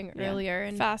I was saying earlier.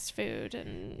 And fast food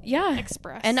and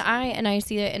express. And I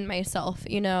see it in myself,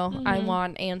 you know, I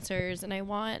want answers and I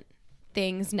want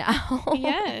things now.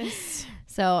 Yes.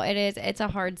 So it's a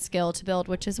hard skill to build,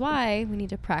 which is why we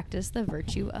need to practice the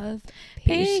virtue of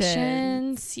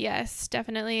patience. Yes,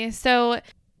 definitely. So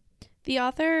the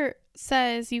author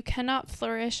says you cannot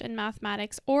flourish in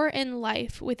mathematics or in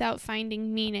life without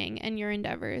finding meaning in your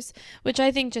endeavors, which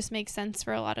I think just makes sense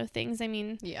for a lot of things. I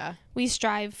mean, we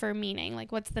strive for meaning.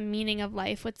 Like, what's the meaning of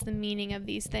life? What's the meaning of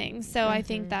these things? So I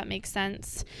think that makes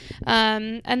sense.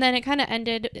 And then it kind of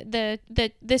ended,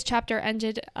 this chapter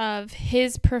ended of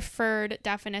his preferred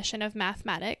definition of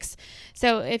mathematics.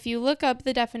 So if you look up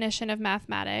the definition of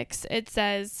mathematics, it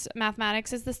says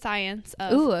mathematics is the science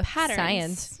of patterns.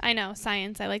 Science. I know,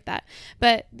 science. I like that.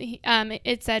 But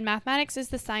it said mathematics is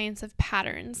the science of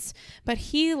patterns. But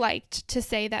he liked to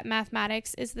say that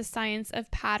mathematics is the science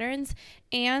of patterns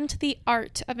and the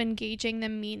art of engaging the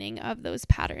meaning of those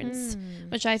patterns,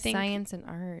 which I think science and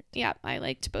art. Yeah, I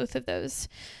liked both of those.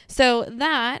 So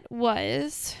that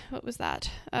was, what was that?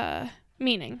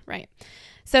 Meaning, right?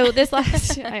 So this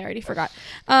last, I already forgot.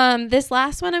 This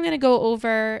last one I'm going to go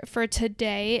over for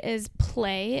today is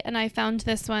play. And I found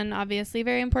this one obviously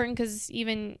very important because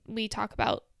even we talk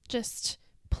about just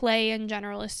play in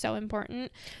general is so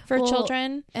important for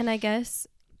children. And I guess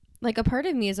like a part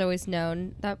of me has always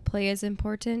known that play is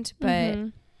important, but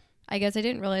I guess I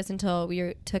didn't realize until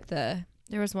we took there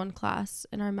was one class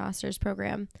in our master's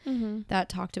program that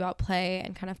talked about play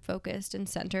and kind of focused and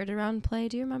centered around play.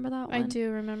 Do you remember that one? I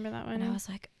do remember that one. And I was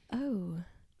like, oh.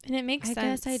 And it makes sense. I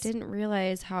guess I didn't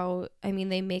realize how, I mean,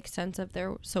 they make sense of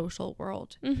their social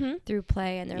world through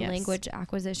play and their language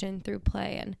acquisition through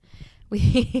play. And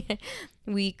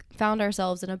we found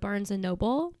ourselves in a Barnes &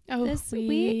 Noble this week.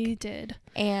 We did.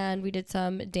 And we did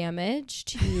some damage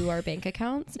to our bank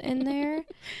accounts in there,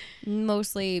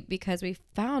 mostly because we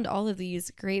found all of these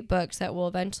great books that will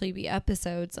eventually be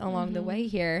episodes along the way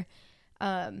here.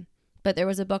 But there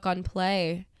was a book on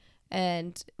play,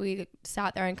 and we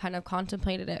sat there and kind of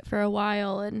contemplated it for a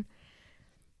while. And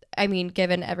I mean,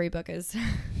 given every book is...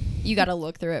 you got to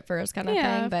look through it first kind of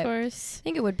thing. But of course. I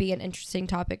think it would be an interesting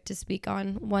topic to speak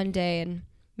on one day and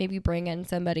maybe bring in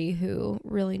somebody who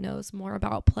really knows more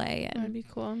about play. And that would be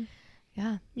cool.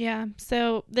 Yeah. Yeah.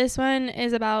 So this one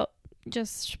is about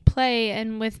just play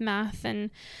and with math.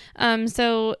 And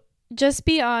so just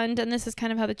beyond, and this is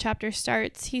kind of how the chapter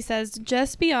starts, he says,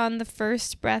 just beyond the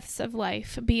first breaths of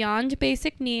life, beyond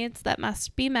basic needs that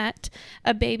must be met,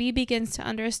 a baby begins to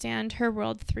understand her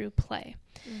world through play.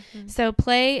 Mm-hmm. So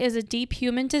play is a deep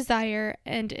human desire,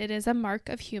 and it is a mark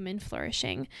of human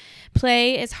flourishing.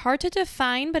 Play is hard to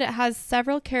define, but it has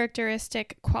several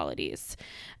characteristic qualities.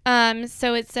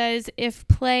 So it says if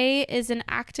play is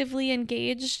actively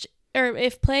engaged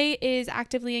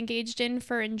in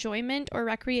for enjoyment or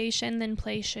recreation, then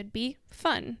play should be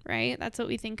fun, right? That's what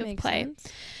we think of play. Sense.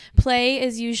 Play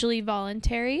is usually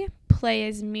voluntary. Play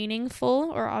is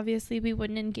meaningful, or obviously we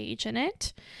wouldn't engage in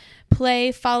it.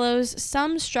 Play follows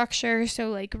some structure, so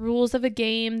like rules of a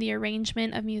game, the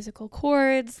arrangement of musical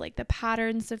chords, like the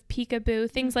patterns of peekaboo,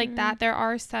 things like that. There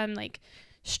are some like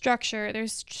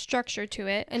there's structure to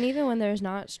it, and even when there's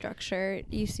not structure,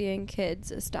 you see in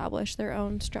kids establish their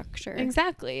own structure.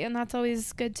 Exactly, and that's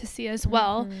always good to see as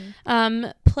well.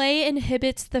 Play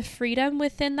inhibits the freedom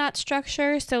within that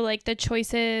structure, so like the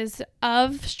choices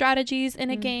of strategies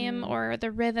in a game, or the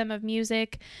rhythm of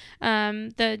music,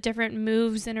 the different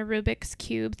moves in a Rubik's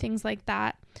Cube, things like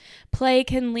that. Play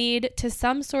can lead to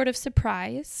some sort of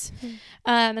surprise.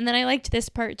 And then I liked this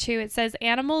part too. It says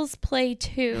animals play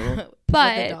too, but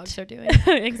what the dogs are doing.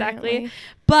 Exactly. Apparently.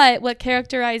 But what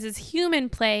characterizes human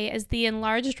play is the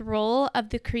enlarged role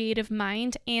of the creative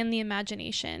mind and the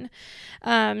imagination.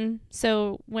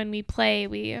 So when we play,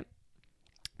 we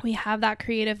have that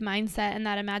creative mindset and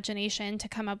that imagination to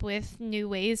come up with new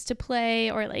ways to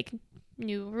play, or like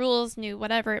new rules, new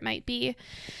whatever it might be.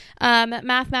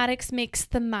 Mathematics makes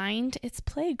the mind its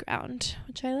playground,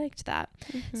 which I liked that.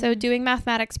 So doing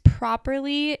mathematics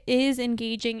properly is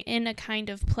engaging in a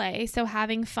kind of play. So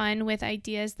having fun with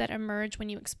ideas that emerge when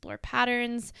you explore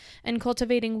patterns and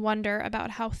cultivating wonder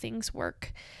about how things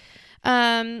work.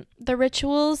 The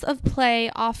rituals of math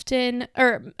play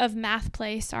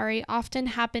often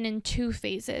happen in two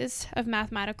phases of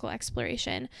mathematical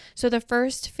exploration. So the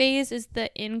first phase is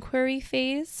the inquiry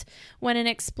phase, when an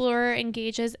explorer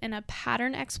engages in a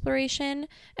pattern exploration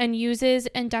and uses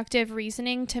inductive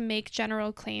reasoning to make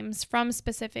general claims from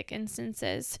specific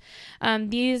instances.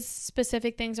 These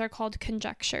specific things are called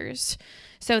conjectures.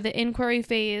 So the inquiry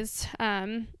phase,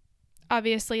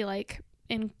 obviously like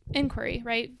inquiry,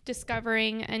 right?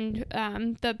 Discovering and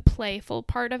the playful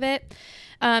part of it.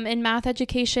 In math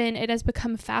education, it has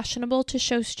become fashionable to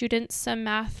show students some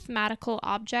mathematical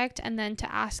object and then to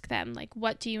ask them, like,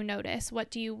 what do you notice? What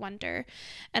do you wonder?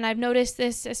 And I've noticed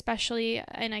this especially,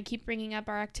 and I keep bringing up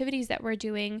our activities that we're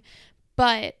doing,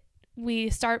 but we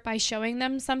start by showing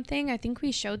them something. I think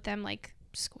we showed them like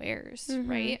squares,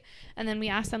 right? And then we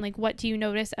asked them, like, what do you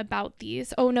notice about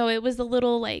these? Oh no, it was the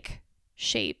little like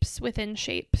shapes within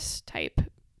shapes type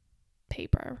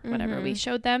paper, whatever we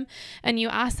showed them, and you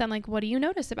ask them, like, what do you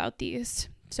notice about these?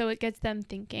 So it gets them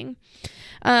thinking.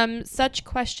 Such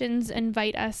questions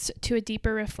invite us to a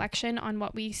deeper reflection on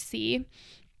what we see.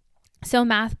 So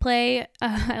math play,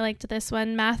 I liked this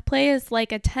one. Math play is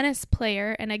like a tennis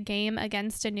player in a game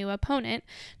against a new opponent,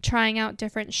 trying out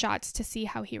different shots to see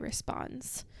how he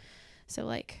responds. So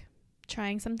like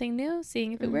trying something new,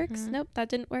 seeing if it works. Nope, that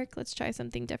didn't work. Let's try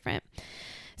something different.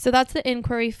 So that's the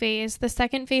inquiry phase. The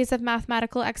second phase of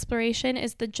mathematical exploration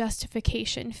is the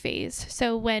justification phase.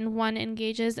 So when one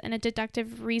engages in a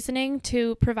deductive reasoning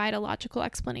to provide a logical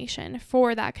explanation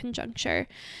for that conjecture,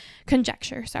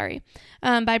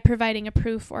 by providing a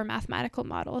proof or mathematical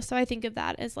model. So I think of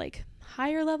that as like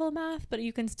higher level math, but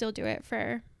you can still do it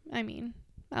for,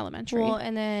 elementary. Well,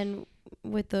 and then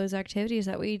with those activities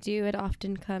that we do, it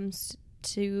often comes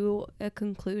to a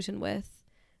conclusion with,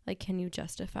 like, can you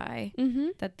justify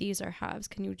that these are halves?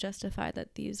 Can you justify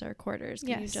that these are quarters?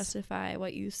 Can you justify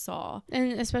what you saw?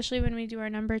 And especially when we do our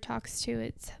number talks too,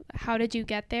 it's how did you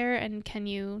get there, and can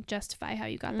you justify how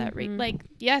you got that rate? Like,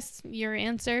 yes, your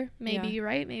answer may be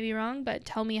right, maybe wrong, but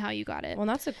tell me how you got it. Well,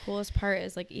 that's the coolest part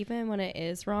is, like, even when it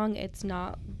is wrong, it's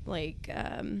not like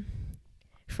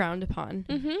frowned upon.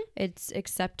 It's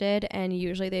accepted, and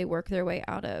usually they work their way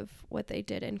out of what they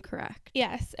did incorrect.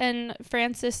 Yes, and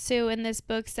Francis Su in this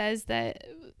book says that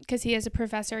because he is a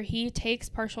professor, he takes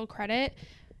partial credit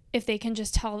if they can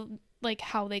just tell like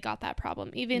how they got that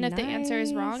problem. Even if the answer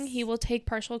is wrong, he will take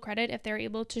partial credit if they're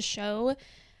able to show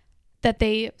that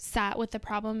they sat with the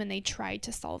problem and they tried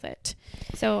to solve it.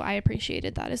 So I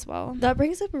appreciated that as well. That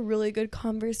brings up a really good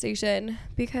conversation,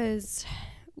 because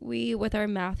we, with our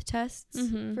math tests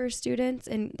for students,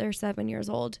 and they're 7 years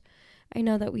old, I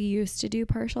know that we used to do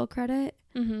partial credit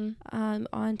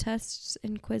on tests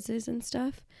and quizzes and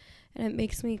stuff. And it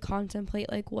makes me contemplate,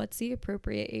 like, what's the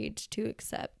appropriate age to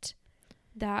accept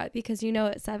that, because you know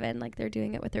at 7 like they're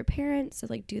doing it with their parents, so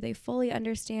like do they fully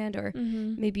understand, or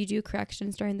maybe you do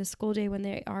corrections during the school day when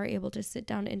they are able to sit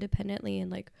down independently and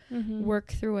like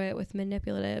work through it with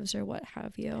manipulatives or what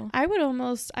have you. I would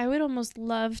almost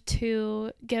love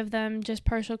to give them just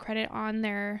partial credit on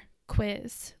their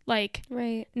quiz, like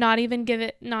not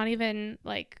even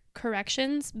like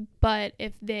corrections, but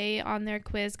if they on their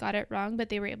quiz got it wrong but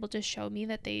they were able to show me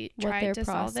that they tried to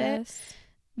solve it,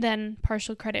 then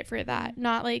partial credit for that.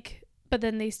 Not like, but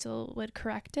then they still would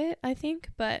correct it, I think.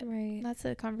 But that's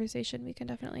a conversation we can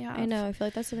definitely have. I know. I feel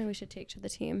like that's something we should take to the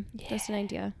team. Just an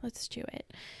idea. Let's do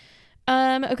it.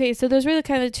 Okay, so those were the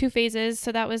kind of the 2 phases.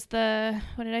 So that was the,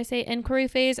 what did I say? Inquiry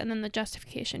phase, and then the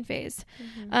justification phase.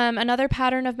 Another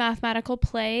pattern of mathematical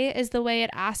play is the way it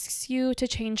asks you to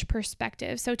change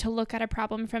perspective. So to look at a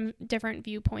problem from different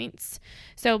viewpoints.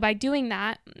 So by doing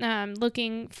that,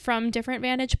 looking from different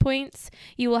vantage points,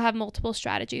 you will have multiple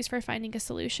strategies for finding a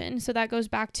solution. So that goes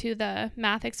back to the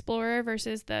math explorer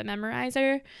versus the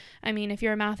memorizer. I mean, if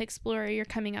you're a math explorer, you're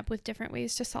coming up with different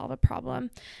ways to solve a problem.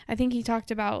 I think he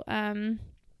talked about,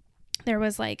 there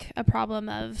was like a problem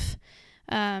of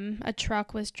a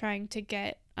truck was trying to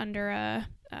get under a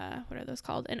what are those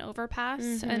called, an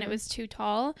overpass, and it was too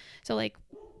tall, so like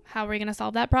how are we going to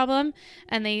solve that problem?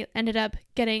 And they ended up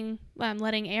getting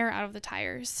letting air out of the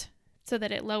tires so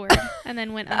that it lowered and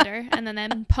then went under, and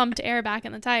then pumped air back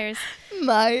in the tires.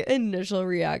 My initial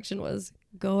reaction was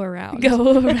go around.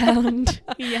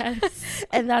 Yes.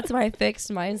 And that's my fixed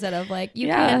mindset of like, you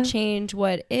can't change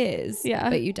what is,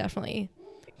 but you definitely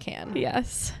can.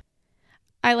 Yes.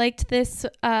 I liked this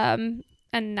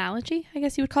analogy, I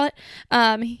guess you would call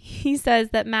it. He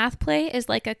says that math play is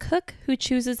like a cook who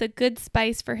chooses a good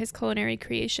spice for his culinary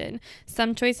creation.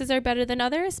 Some choices are better than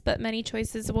others, but many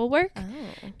choices will work,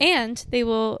 and they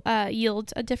will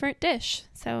yield a different dish.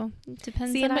 So it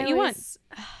depends on what you want.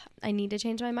 I need to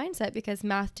change my mindset, because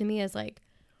math to me is like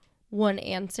one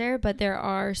answer, but there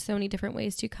are so many different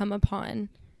ways to come upon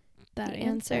that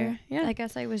answer. Yeah. I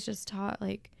guess I was just taught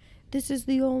like, this is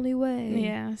the only way.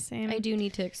 Yeah, same. I do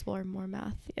need to explore more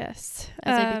math. Yes.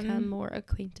 As I become more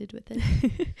acquainted with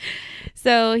it.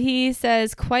 So he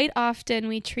says, quite often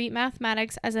we treat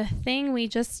mathematics as a thing we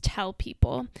just tell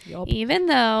people. Yep. Even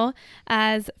though,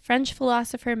 as French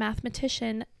philosopher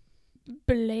mathematician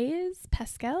Blaise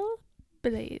Pascal,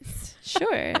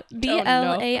 sure,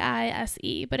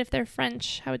 Blaise, but if they're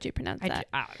French, how would you pronounce that?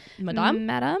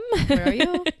 Madame, where are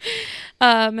you?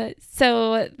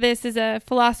 So this is a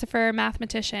philosopher,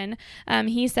 mathematician.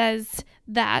 He says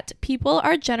that people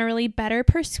are generally better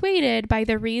persuaded by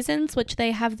the reasons which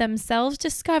they have themselves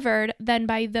discovered than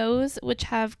by those which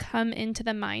have come into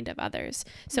the mind of others.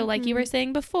 So like you were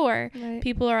saying before,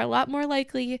 people are a lot more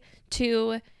likely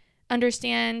to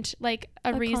understand like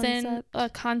a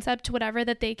concept, whatever,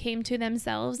 that they came to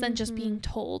themselves than just being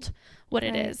told what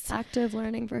it is. Active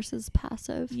learning versus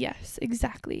passive. Yes,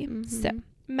 exactly. So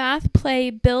math play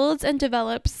builds and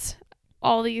develops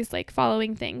all these like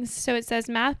following things. So it says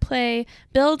math play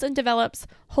builds and develops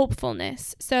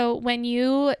hopefulness. So when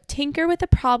you tinker with a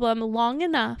problem long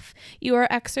enough, you are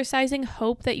exercising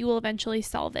hope that you will eventually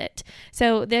solve it.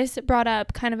 So this brought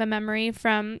up kind of a memory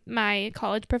from my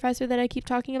college professor that I keep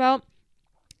talking about.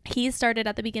 He started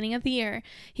at the beginning of the year.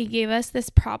 He gave us this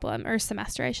problem, or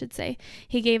semester, I should say.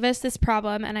 He gave us this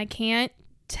problem, and I can't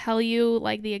tell you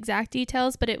like the exact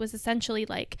details, but it was essentially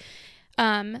like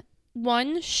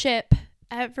one ship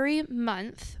every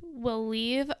month will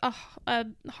leave a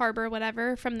harbor,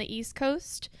 whatever, from the East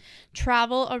Coast,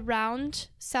 travel around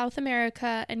South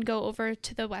America, and go over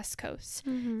to the West Coast.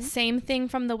 Same thing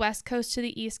from the West Coast to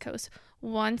the East Coast,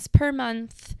 once per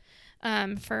month,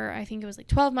 for I think it was like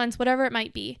 12 months, whatever it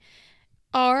might be.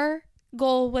 Our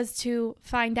goal was to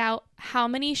find out how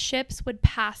many ships would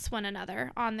pass one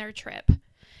another on their trip.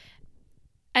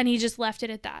 And he just left it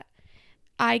at that.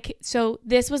 So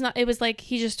this was not, it was like,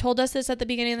 he just told us this at the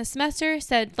beginning of the semester,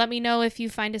 said, let me know if you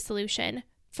find a solution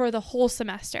for the whole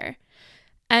semester.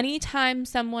 Anytime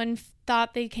someone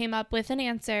thought they came up with an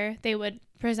answer, they would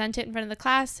present it in front of the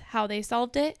class, how they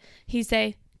solved it. He'd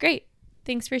say, great,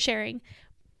 thanks for sharing.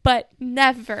 But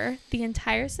never, the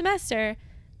entire semester,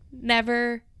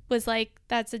 never was like,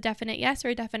 that's a definite yes or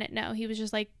a definite no. He was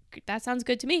just like, that sounds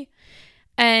good to me.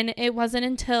 And it wasn't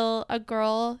until a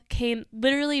girl came,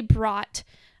 literally brought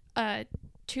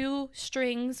 2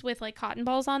 strings with like cotton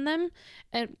balls on them,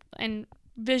 and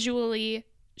visually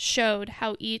showed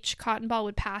how each cotton ball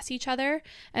would pass each other,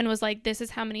 and was like, this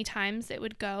is how many times it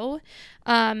would go.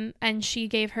 And she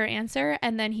gave her answer,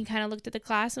 and then he kind of looked at the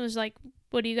class and was like,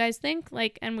 what do you guys think?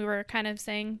 Like, and we were kind of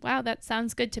saying, wow, that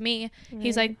sounds good to me. Right.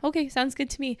 He's like, okay, sounds good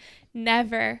to me.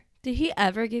 Never Did he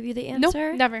ever give you the answer?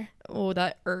 Nope, never. Oh,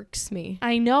 that irks me.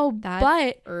 I know,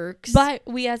 that irks. But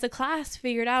we as a class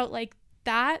figured out like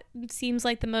that seems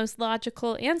like the most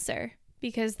logical answer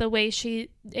because the way she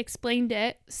explained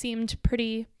it seemed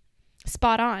pretty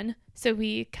spot on. So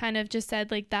we kind of just said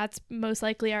like that's most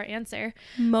likely our answer.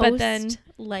 Most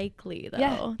likely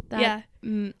though. Yeah.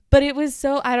 But it was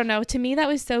so, I don't know, to me that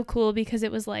was so cool because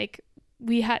it was like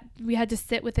we had to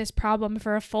sit with this problem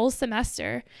for a full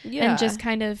semester and just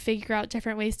kind of figure out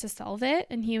different ways to solve it.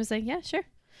 And he was like, yeah, sure.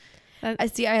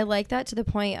 I like that to the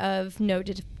point of no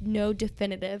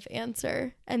definitive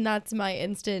answer. And that's my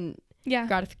instant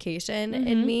gratification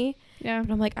in me. Yeah.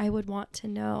 But I'm like, I would want to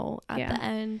know at the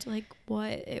end, like,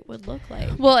 what it would look like.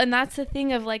 Well, and that's the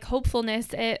thing of like hopefulness.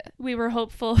 We were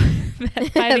hopeful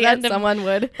that by the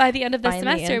end of the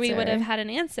semester, we would have had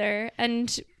an answer.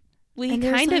 And we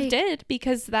kind of did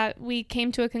because that we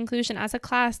came to a conclusion as a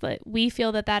class that we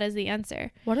feel that is the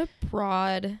answer. What a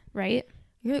broad, right?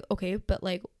 You're like, okay, but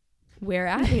like where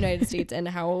at the United States and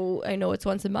how I know it's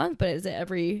once a month, but is it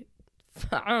every,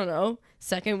 I don't know,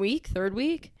 second week, third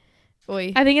week?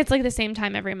 Oy. I think it's like the same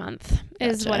time every month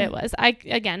is what it was. I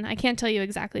can't tell you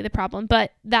exactly the problem,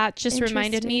 but that just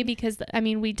reminded me because I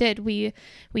mean, we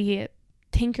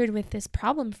tinkered with this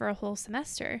problem for a whole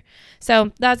semester.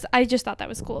 So I just thought that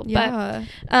was cool. Yeah.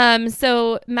 But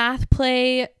so math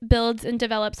play builds and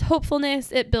develops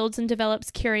hopefulness. It builds and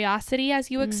develops curiosity as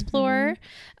you explore.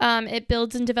 It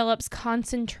builds and develops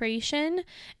concentration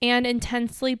and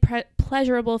intensely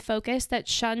pleasurable focus that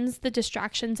shuns the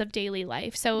distractions of daily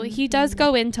life. So he does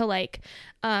go into like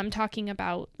talking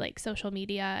about like social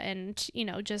media and, you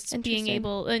know, just being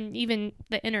able, and even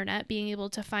the internet, being able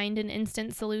to find an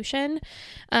instant solution,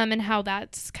 and how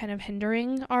that's kind of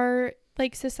hindering our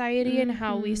like society and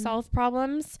how we solve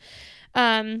problems.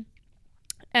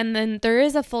 And then there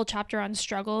is a full chapter on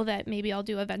struggle that maybe I'll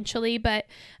do eventually, but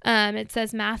it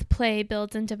says math play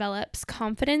builds and develops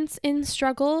confidence in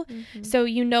struggle. So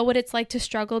you know what it's like to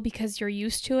struggle because you're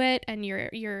used to it and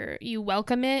you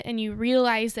welcome it, and you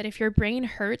realize that if your brain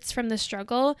hurts from the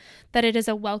struggle, that it is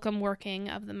a welcome working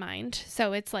of the mind.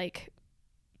 So it's like,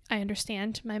 I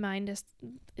understand my mind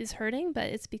is hurting, but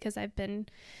it's because I've been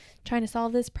trying to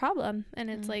solve this problem, and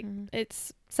it's like,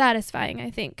 it's satisfying,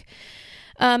 I think.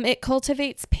 It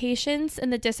cultivates patience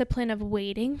and the discipline of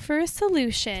waiting for a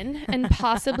solution and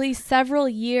possibly several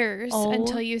years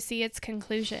until you see its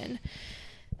conclusion.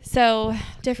 So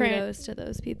different. Kudos to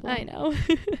those people. I know.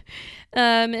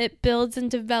 It builds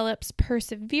and develops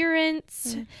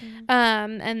perseverance,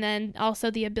 and then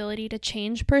also the ability to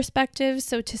change perspectives,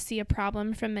 so to see a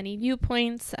problem from many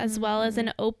viewpoints, as well as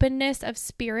an openness of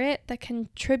spirit that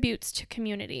contributes to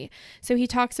community. So he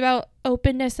talks about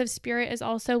openness of spirit is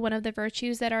also one of the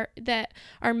virtues that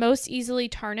are most easily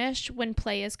tarnished when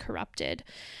play is corrupted.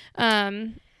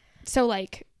 So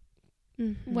like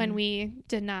when we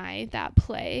deny that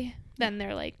play, then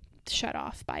they're like shut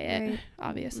off by it,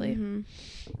 obviously.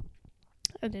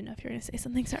 I didn't know if you were going to say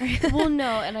something, sorry. Well,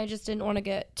 no, and I just didn't want to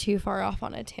get too far off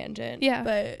on a tangent. Yeah.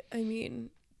 But, I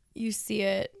mean, you see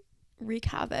it wreak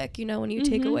havoc, you know, when you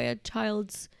take away a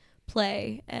child's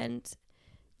play. And,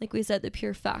 like we said, the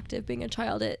pure fact of being a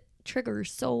child, it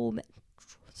triggers so much.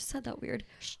 Said that weird.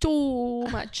 So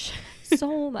much.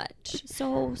 So much.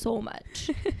 So much.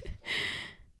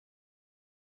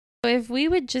 If we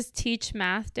would just teach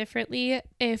math differently,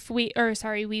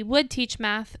 we would teach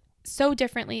math so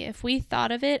differently if we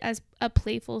thought of it as a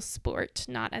playful sport,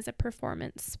 not as a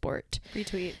performance sport.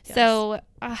 Retweet. Yes. So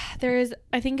I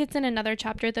think it's in another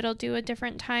chapter that I'll do a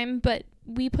different time, but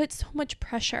we put so much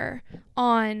pressure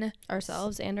on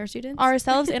ourselves and our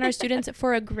students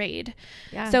for a grade.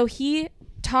 Yeah. So he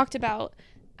talked about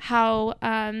how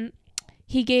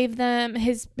he gave them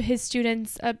his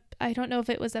students I don't know if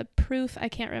it was a proof, I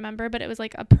can't remember, but it was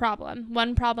like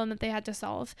one problem that they had to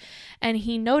solve. And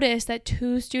he noticed that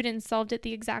 2 students solved it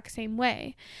the exact same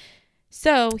way.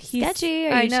 So sketchy.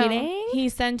 Are you cheating? He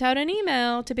sent out an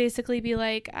email to basically be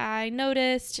like, I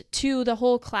noticed, to the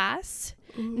whole class,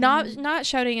 not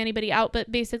shouting anybody out,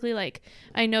 but basically like,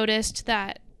 I noticed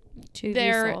that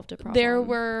there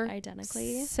were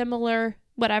identically similar,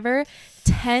 whatever.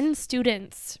 10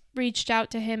 students reached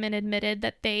out to him and admitted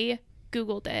that they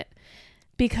Googled it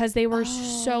because they were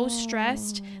so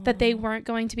stressed that they weren't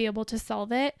going to be able to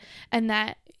solve it, and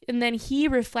then he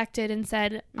reflected and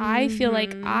said, I feel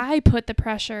like I put the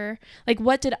pressure, like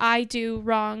what did I do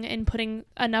wrong in putting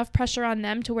enough pressure on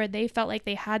them to where they felt like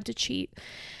they had to cheat,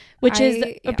 which is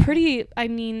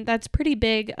that's pretty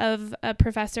big of a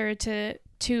professor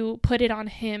to put it on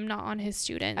him, not on his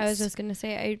students. I was just gonna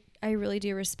say, I really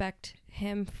do respect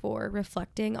him for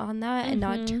reflecting on that and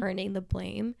not turning the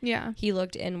blame. Yeah. He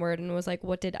looked inward and was like,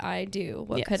 what did I do?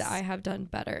 What could I have done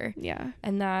better? Yeah.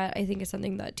 And that, I think, is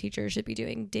something that teachers should be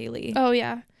doing daily. Oh,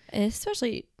 yeah. And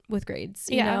especially with grades.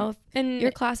 You know, if and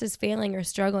your class is failing or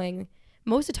struggling,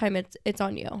 most of the time it's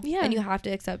on you. Yeah. And you have to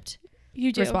accept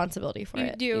responsibility for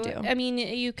it. You do. I mean,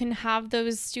 you can have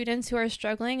those students who are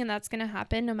struggling, and that's going to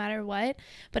happen no matter what.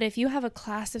 But if you have a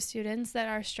class of students that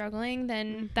are struggling,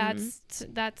 then that's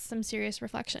some serious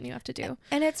reflection you have to do.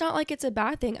 And it's not like it's a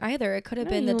bad thing either. It could have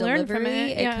been the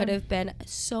delivery. It could have been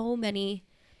so many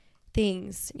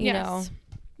things, you know.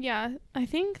 Yeah, I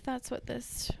think that's what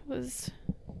this was.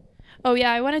 Oh,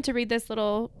 yeah, I wanted to read this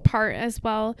little part as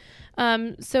well.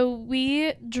 So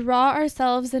we draw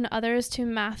ourselves and others to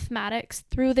mathematics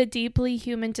through the deeply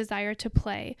human desire to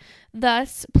play.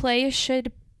 Thus, play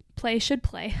should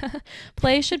play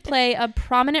a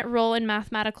prominent role in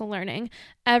mathematical learning.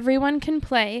 Everyone can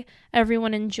play,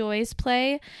 everyone enjoys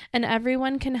play, and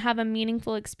everyone can have a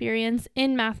meaningful experience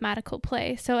in mathematical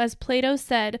play. So as Plato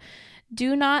said,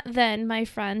 do not then, my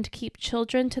friend, keep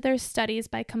children to their studies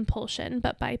by compulsion,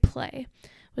 but by play,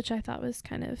 which I thought was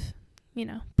kind of,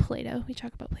 Plato. We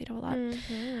talk about Plato a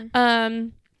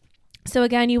lot. So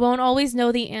again, you won't always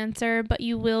know the answer, but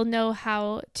you will know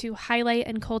how to highlight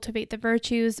and cultivate the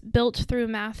virtues built through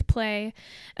math play,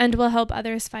 and will help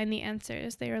others find the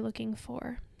answers they are looking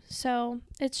for. So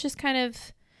it's just kind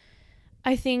of,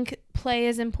 I think play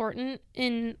is important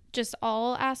in just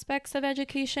all aspects of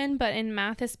education, but in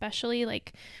math especially,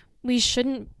 like, we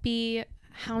shouldn't be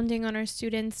hounding on our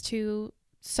students to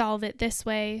solve it this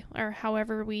way or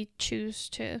however we choose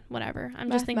to, whatever.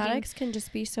 I'm just thinking mathematics can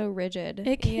just be so rigid,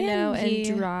 it can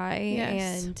and dry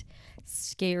and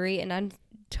scary. And I'm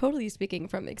totally speaking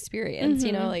from experience,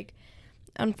 like,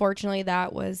 unfortunately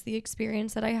that was the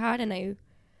experience that I had, and I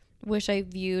wish I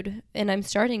viewed, and I'm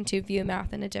starting to view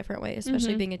math in a different way,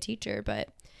 especially being a teacher, but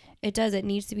it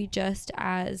needs to be just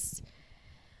as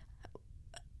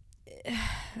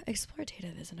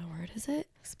explorative isn't a word, is it?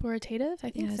 Explorative? I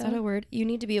think so. Is that a word? You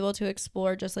need to be able to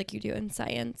explore just like you do in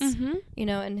science,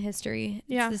 in history.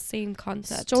 It's the same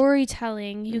concept.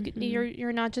 Storytelling.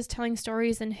 You're not just telling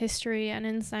stories in history and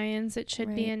in science. It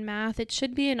should be in math. It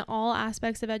should be in all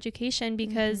aspects of education,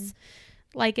 because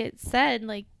like it said,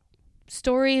 like,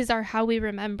 stories are how we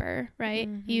remember, right?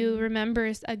 You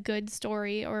remember a good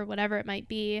story or whatever it might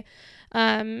be.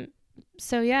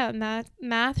 So yeah,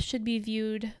 math should be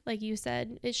viewed, like you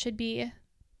said, it should be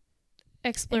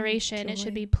exploration, it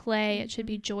should be play, it should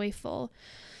be joyful,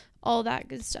 all that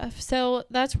good stuff. So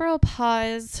that's where I'll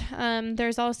pause.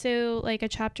 There's also like a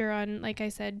chapter on, like I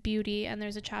said, beauty, and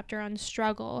there's a chapter on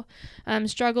struggle.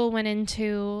 Struggle went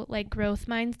into like growth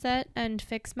mindset and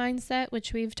fixed mindset,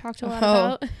 which we've talked a lot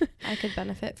about. I could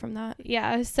benefit from that.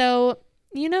 Yeah. So,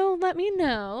 let me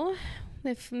know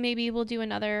if maybe we'll do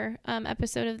another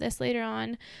episode of this later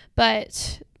on.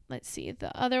 But let's see,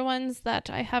 the other ones that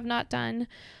I have not done: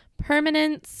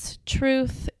 permanence,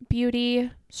 truth, beauty,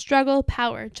 struggle,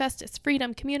 power, justice,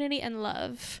 freedom, community, and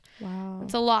love. Wow.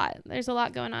 It's a lot. There's a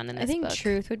lot going on in this book. I think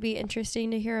truth would be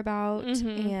interesting to hear about,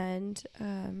 and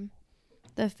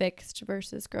the fixed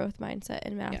versus growth mindset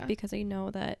in math, because I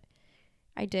know that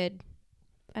I did,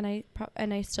 and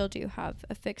I still do have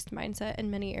a fixed mindset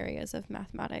in many areas of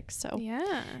mathematics. So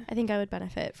yeah, I think I would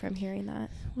benefit from hearing that.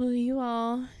 Well, you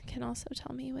all can also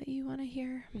tell me what you want to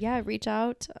hear. Yeah, reach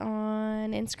out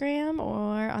on Instagram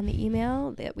or on the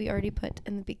email that we already put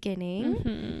in the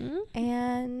beginning,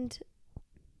 and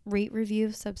rate,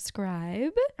 review,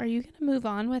 subscribe. Are you gonna move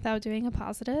on without doing a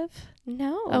positive?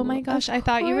 No. Oh my gosh, I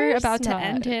thought you were about to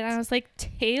end it. I was like,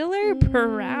 Taylor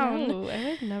Brown. No,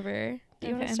 I would never. Do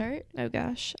you want to start? Oh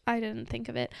gosh, I didn't think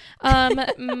of it.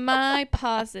 My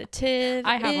positive.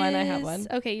 I have one.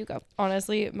 Okay, you go.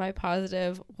 Honestly, my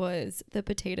positive was the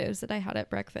potatoes that I had at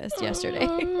breakfast yesterday.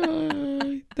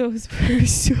 Those were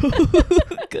so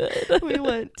good. We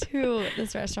went to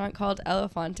this restaurant called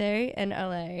Elefante in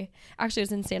LA. Actually, it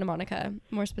was in Santa Monica,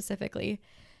 more specifically.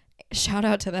 Shout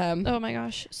out to them. Oh my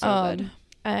gosh, so good.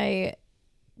 I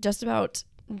just about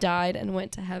died and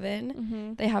went to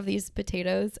heaven. They have these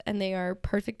potatoes, and they are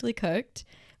perfectly cooked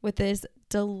with this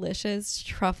delicious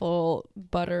truffle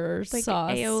butter like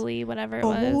sauce, aioli, whatever it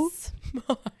was.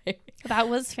 My. That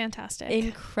was fantastic.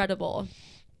 Incredible.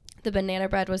 The banana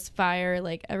bread was fire.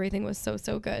 Like, everything was so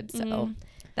good. So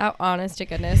that, honest to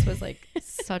goodness, was like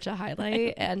such a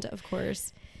highlight. And of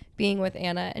course, being with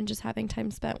Anna and just having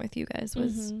time spent with you guys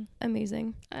was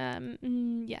amazing.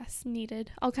 Yes,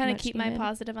 needed. I'll kind of keep my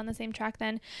positive on the same track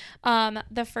then.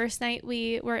 The first night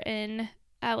we were in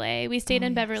LA. We stayed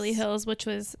in Beverly Hills, which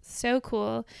was so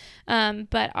cool.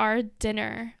 But our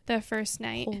dinner the first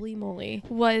night, holy moly,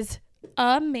 was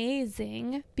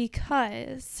amazing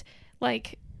because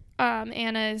like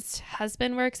Anna's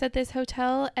husband works at this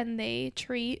hotel and they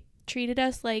treated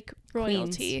us like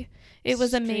royalty. Queens. It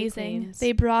was amazing. Queens.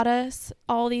 They brought us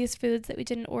all these foods that we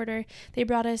didn't order. They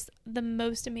brought us the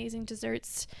most amazing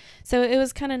desserts. So it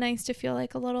was kind of nice to feel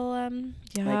like a little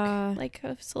like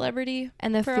a celebrity.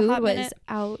 And the food was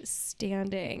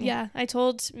outstanding. Yeah, I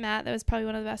told Matt that was probably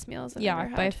one of the best meals I've ever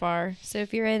had. By far. So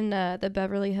if you're in the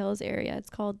Beverly Hills area, it's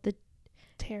called the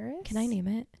Terrace. Can I name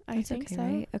it? I think so.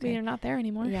 Right? Okay. We are not there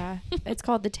anymore. Yeah. It's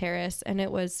called the Terrace, and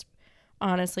it was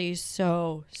honestly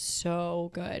so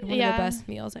good. One of the best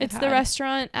meals I've had. It's the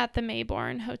restaurant at the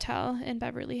Mayborn Hotel in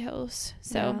Beverly Hills.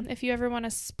 So if you ever want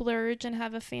to splurge and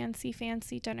have a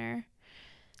fancy dinner,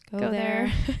 go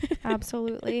there.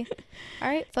 Absolutely. All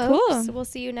right, folks. Cool. We'll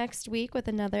see you next week with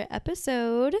another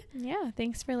episode. Yeah.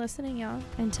 Thanks for listening, y'all.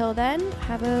 Until then,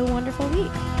 have a wonderful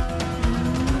week.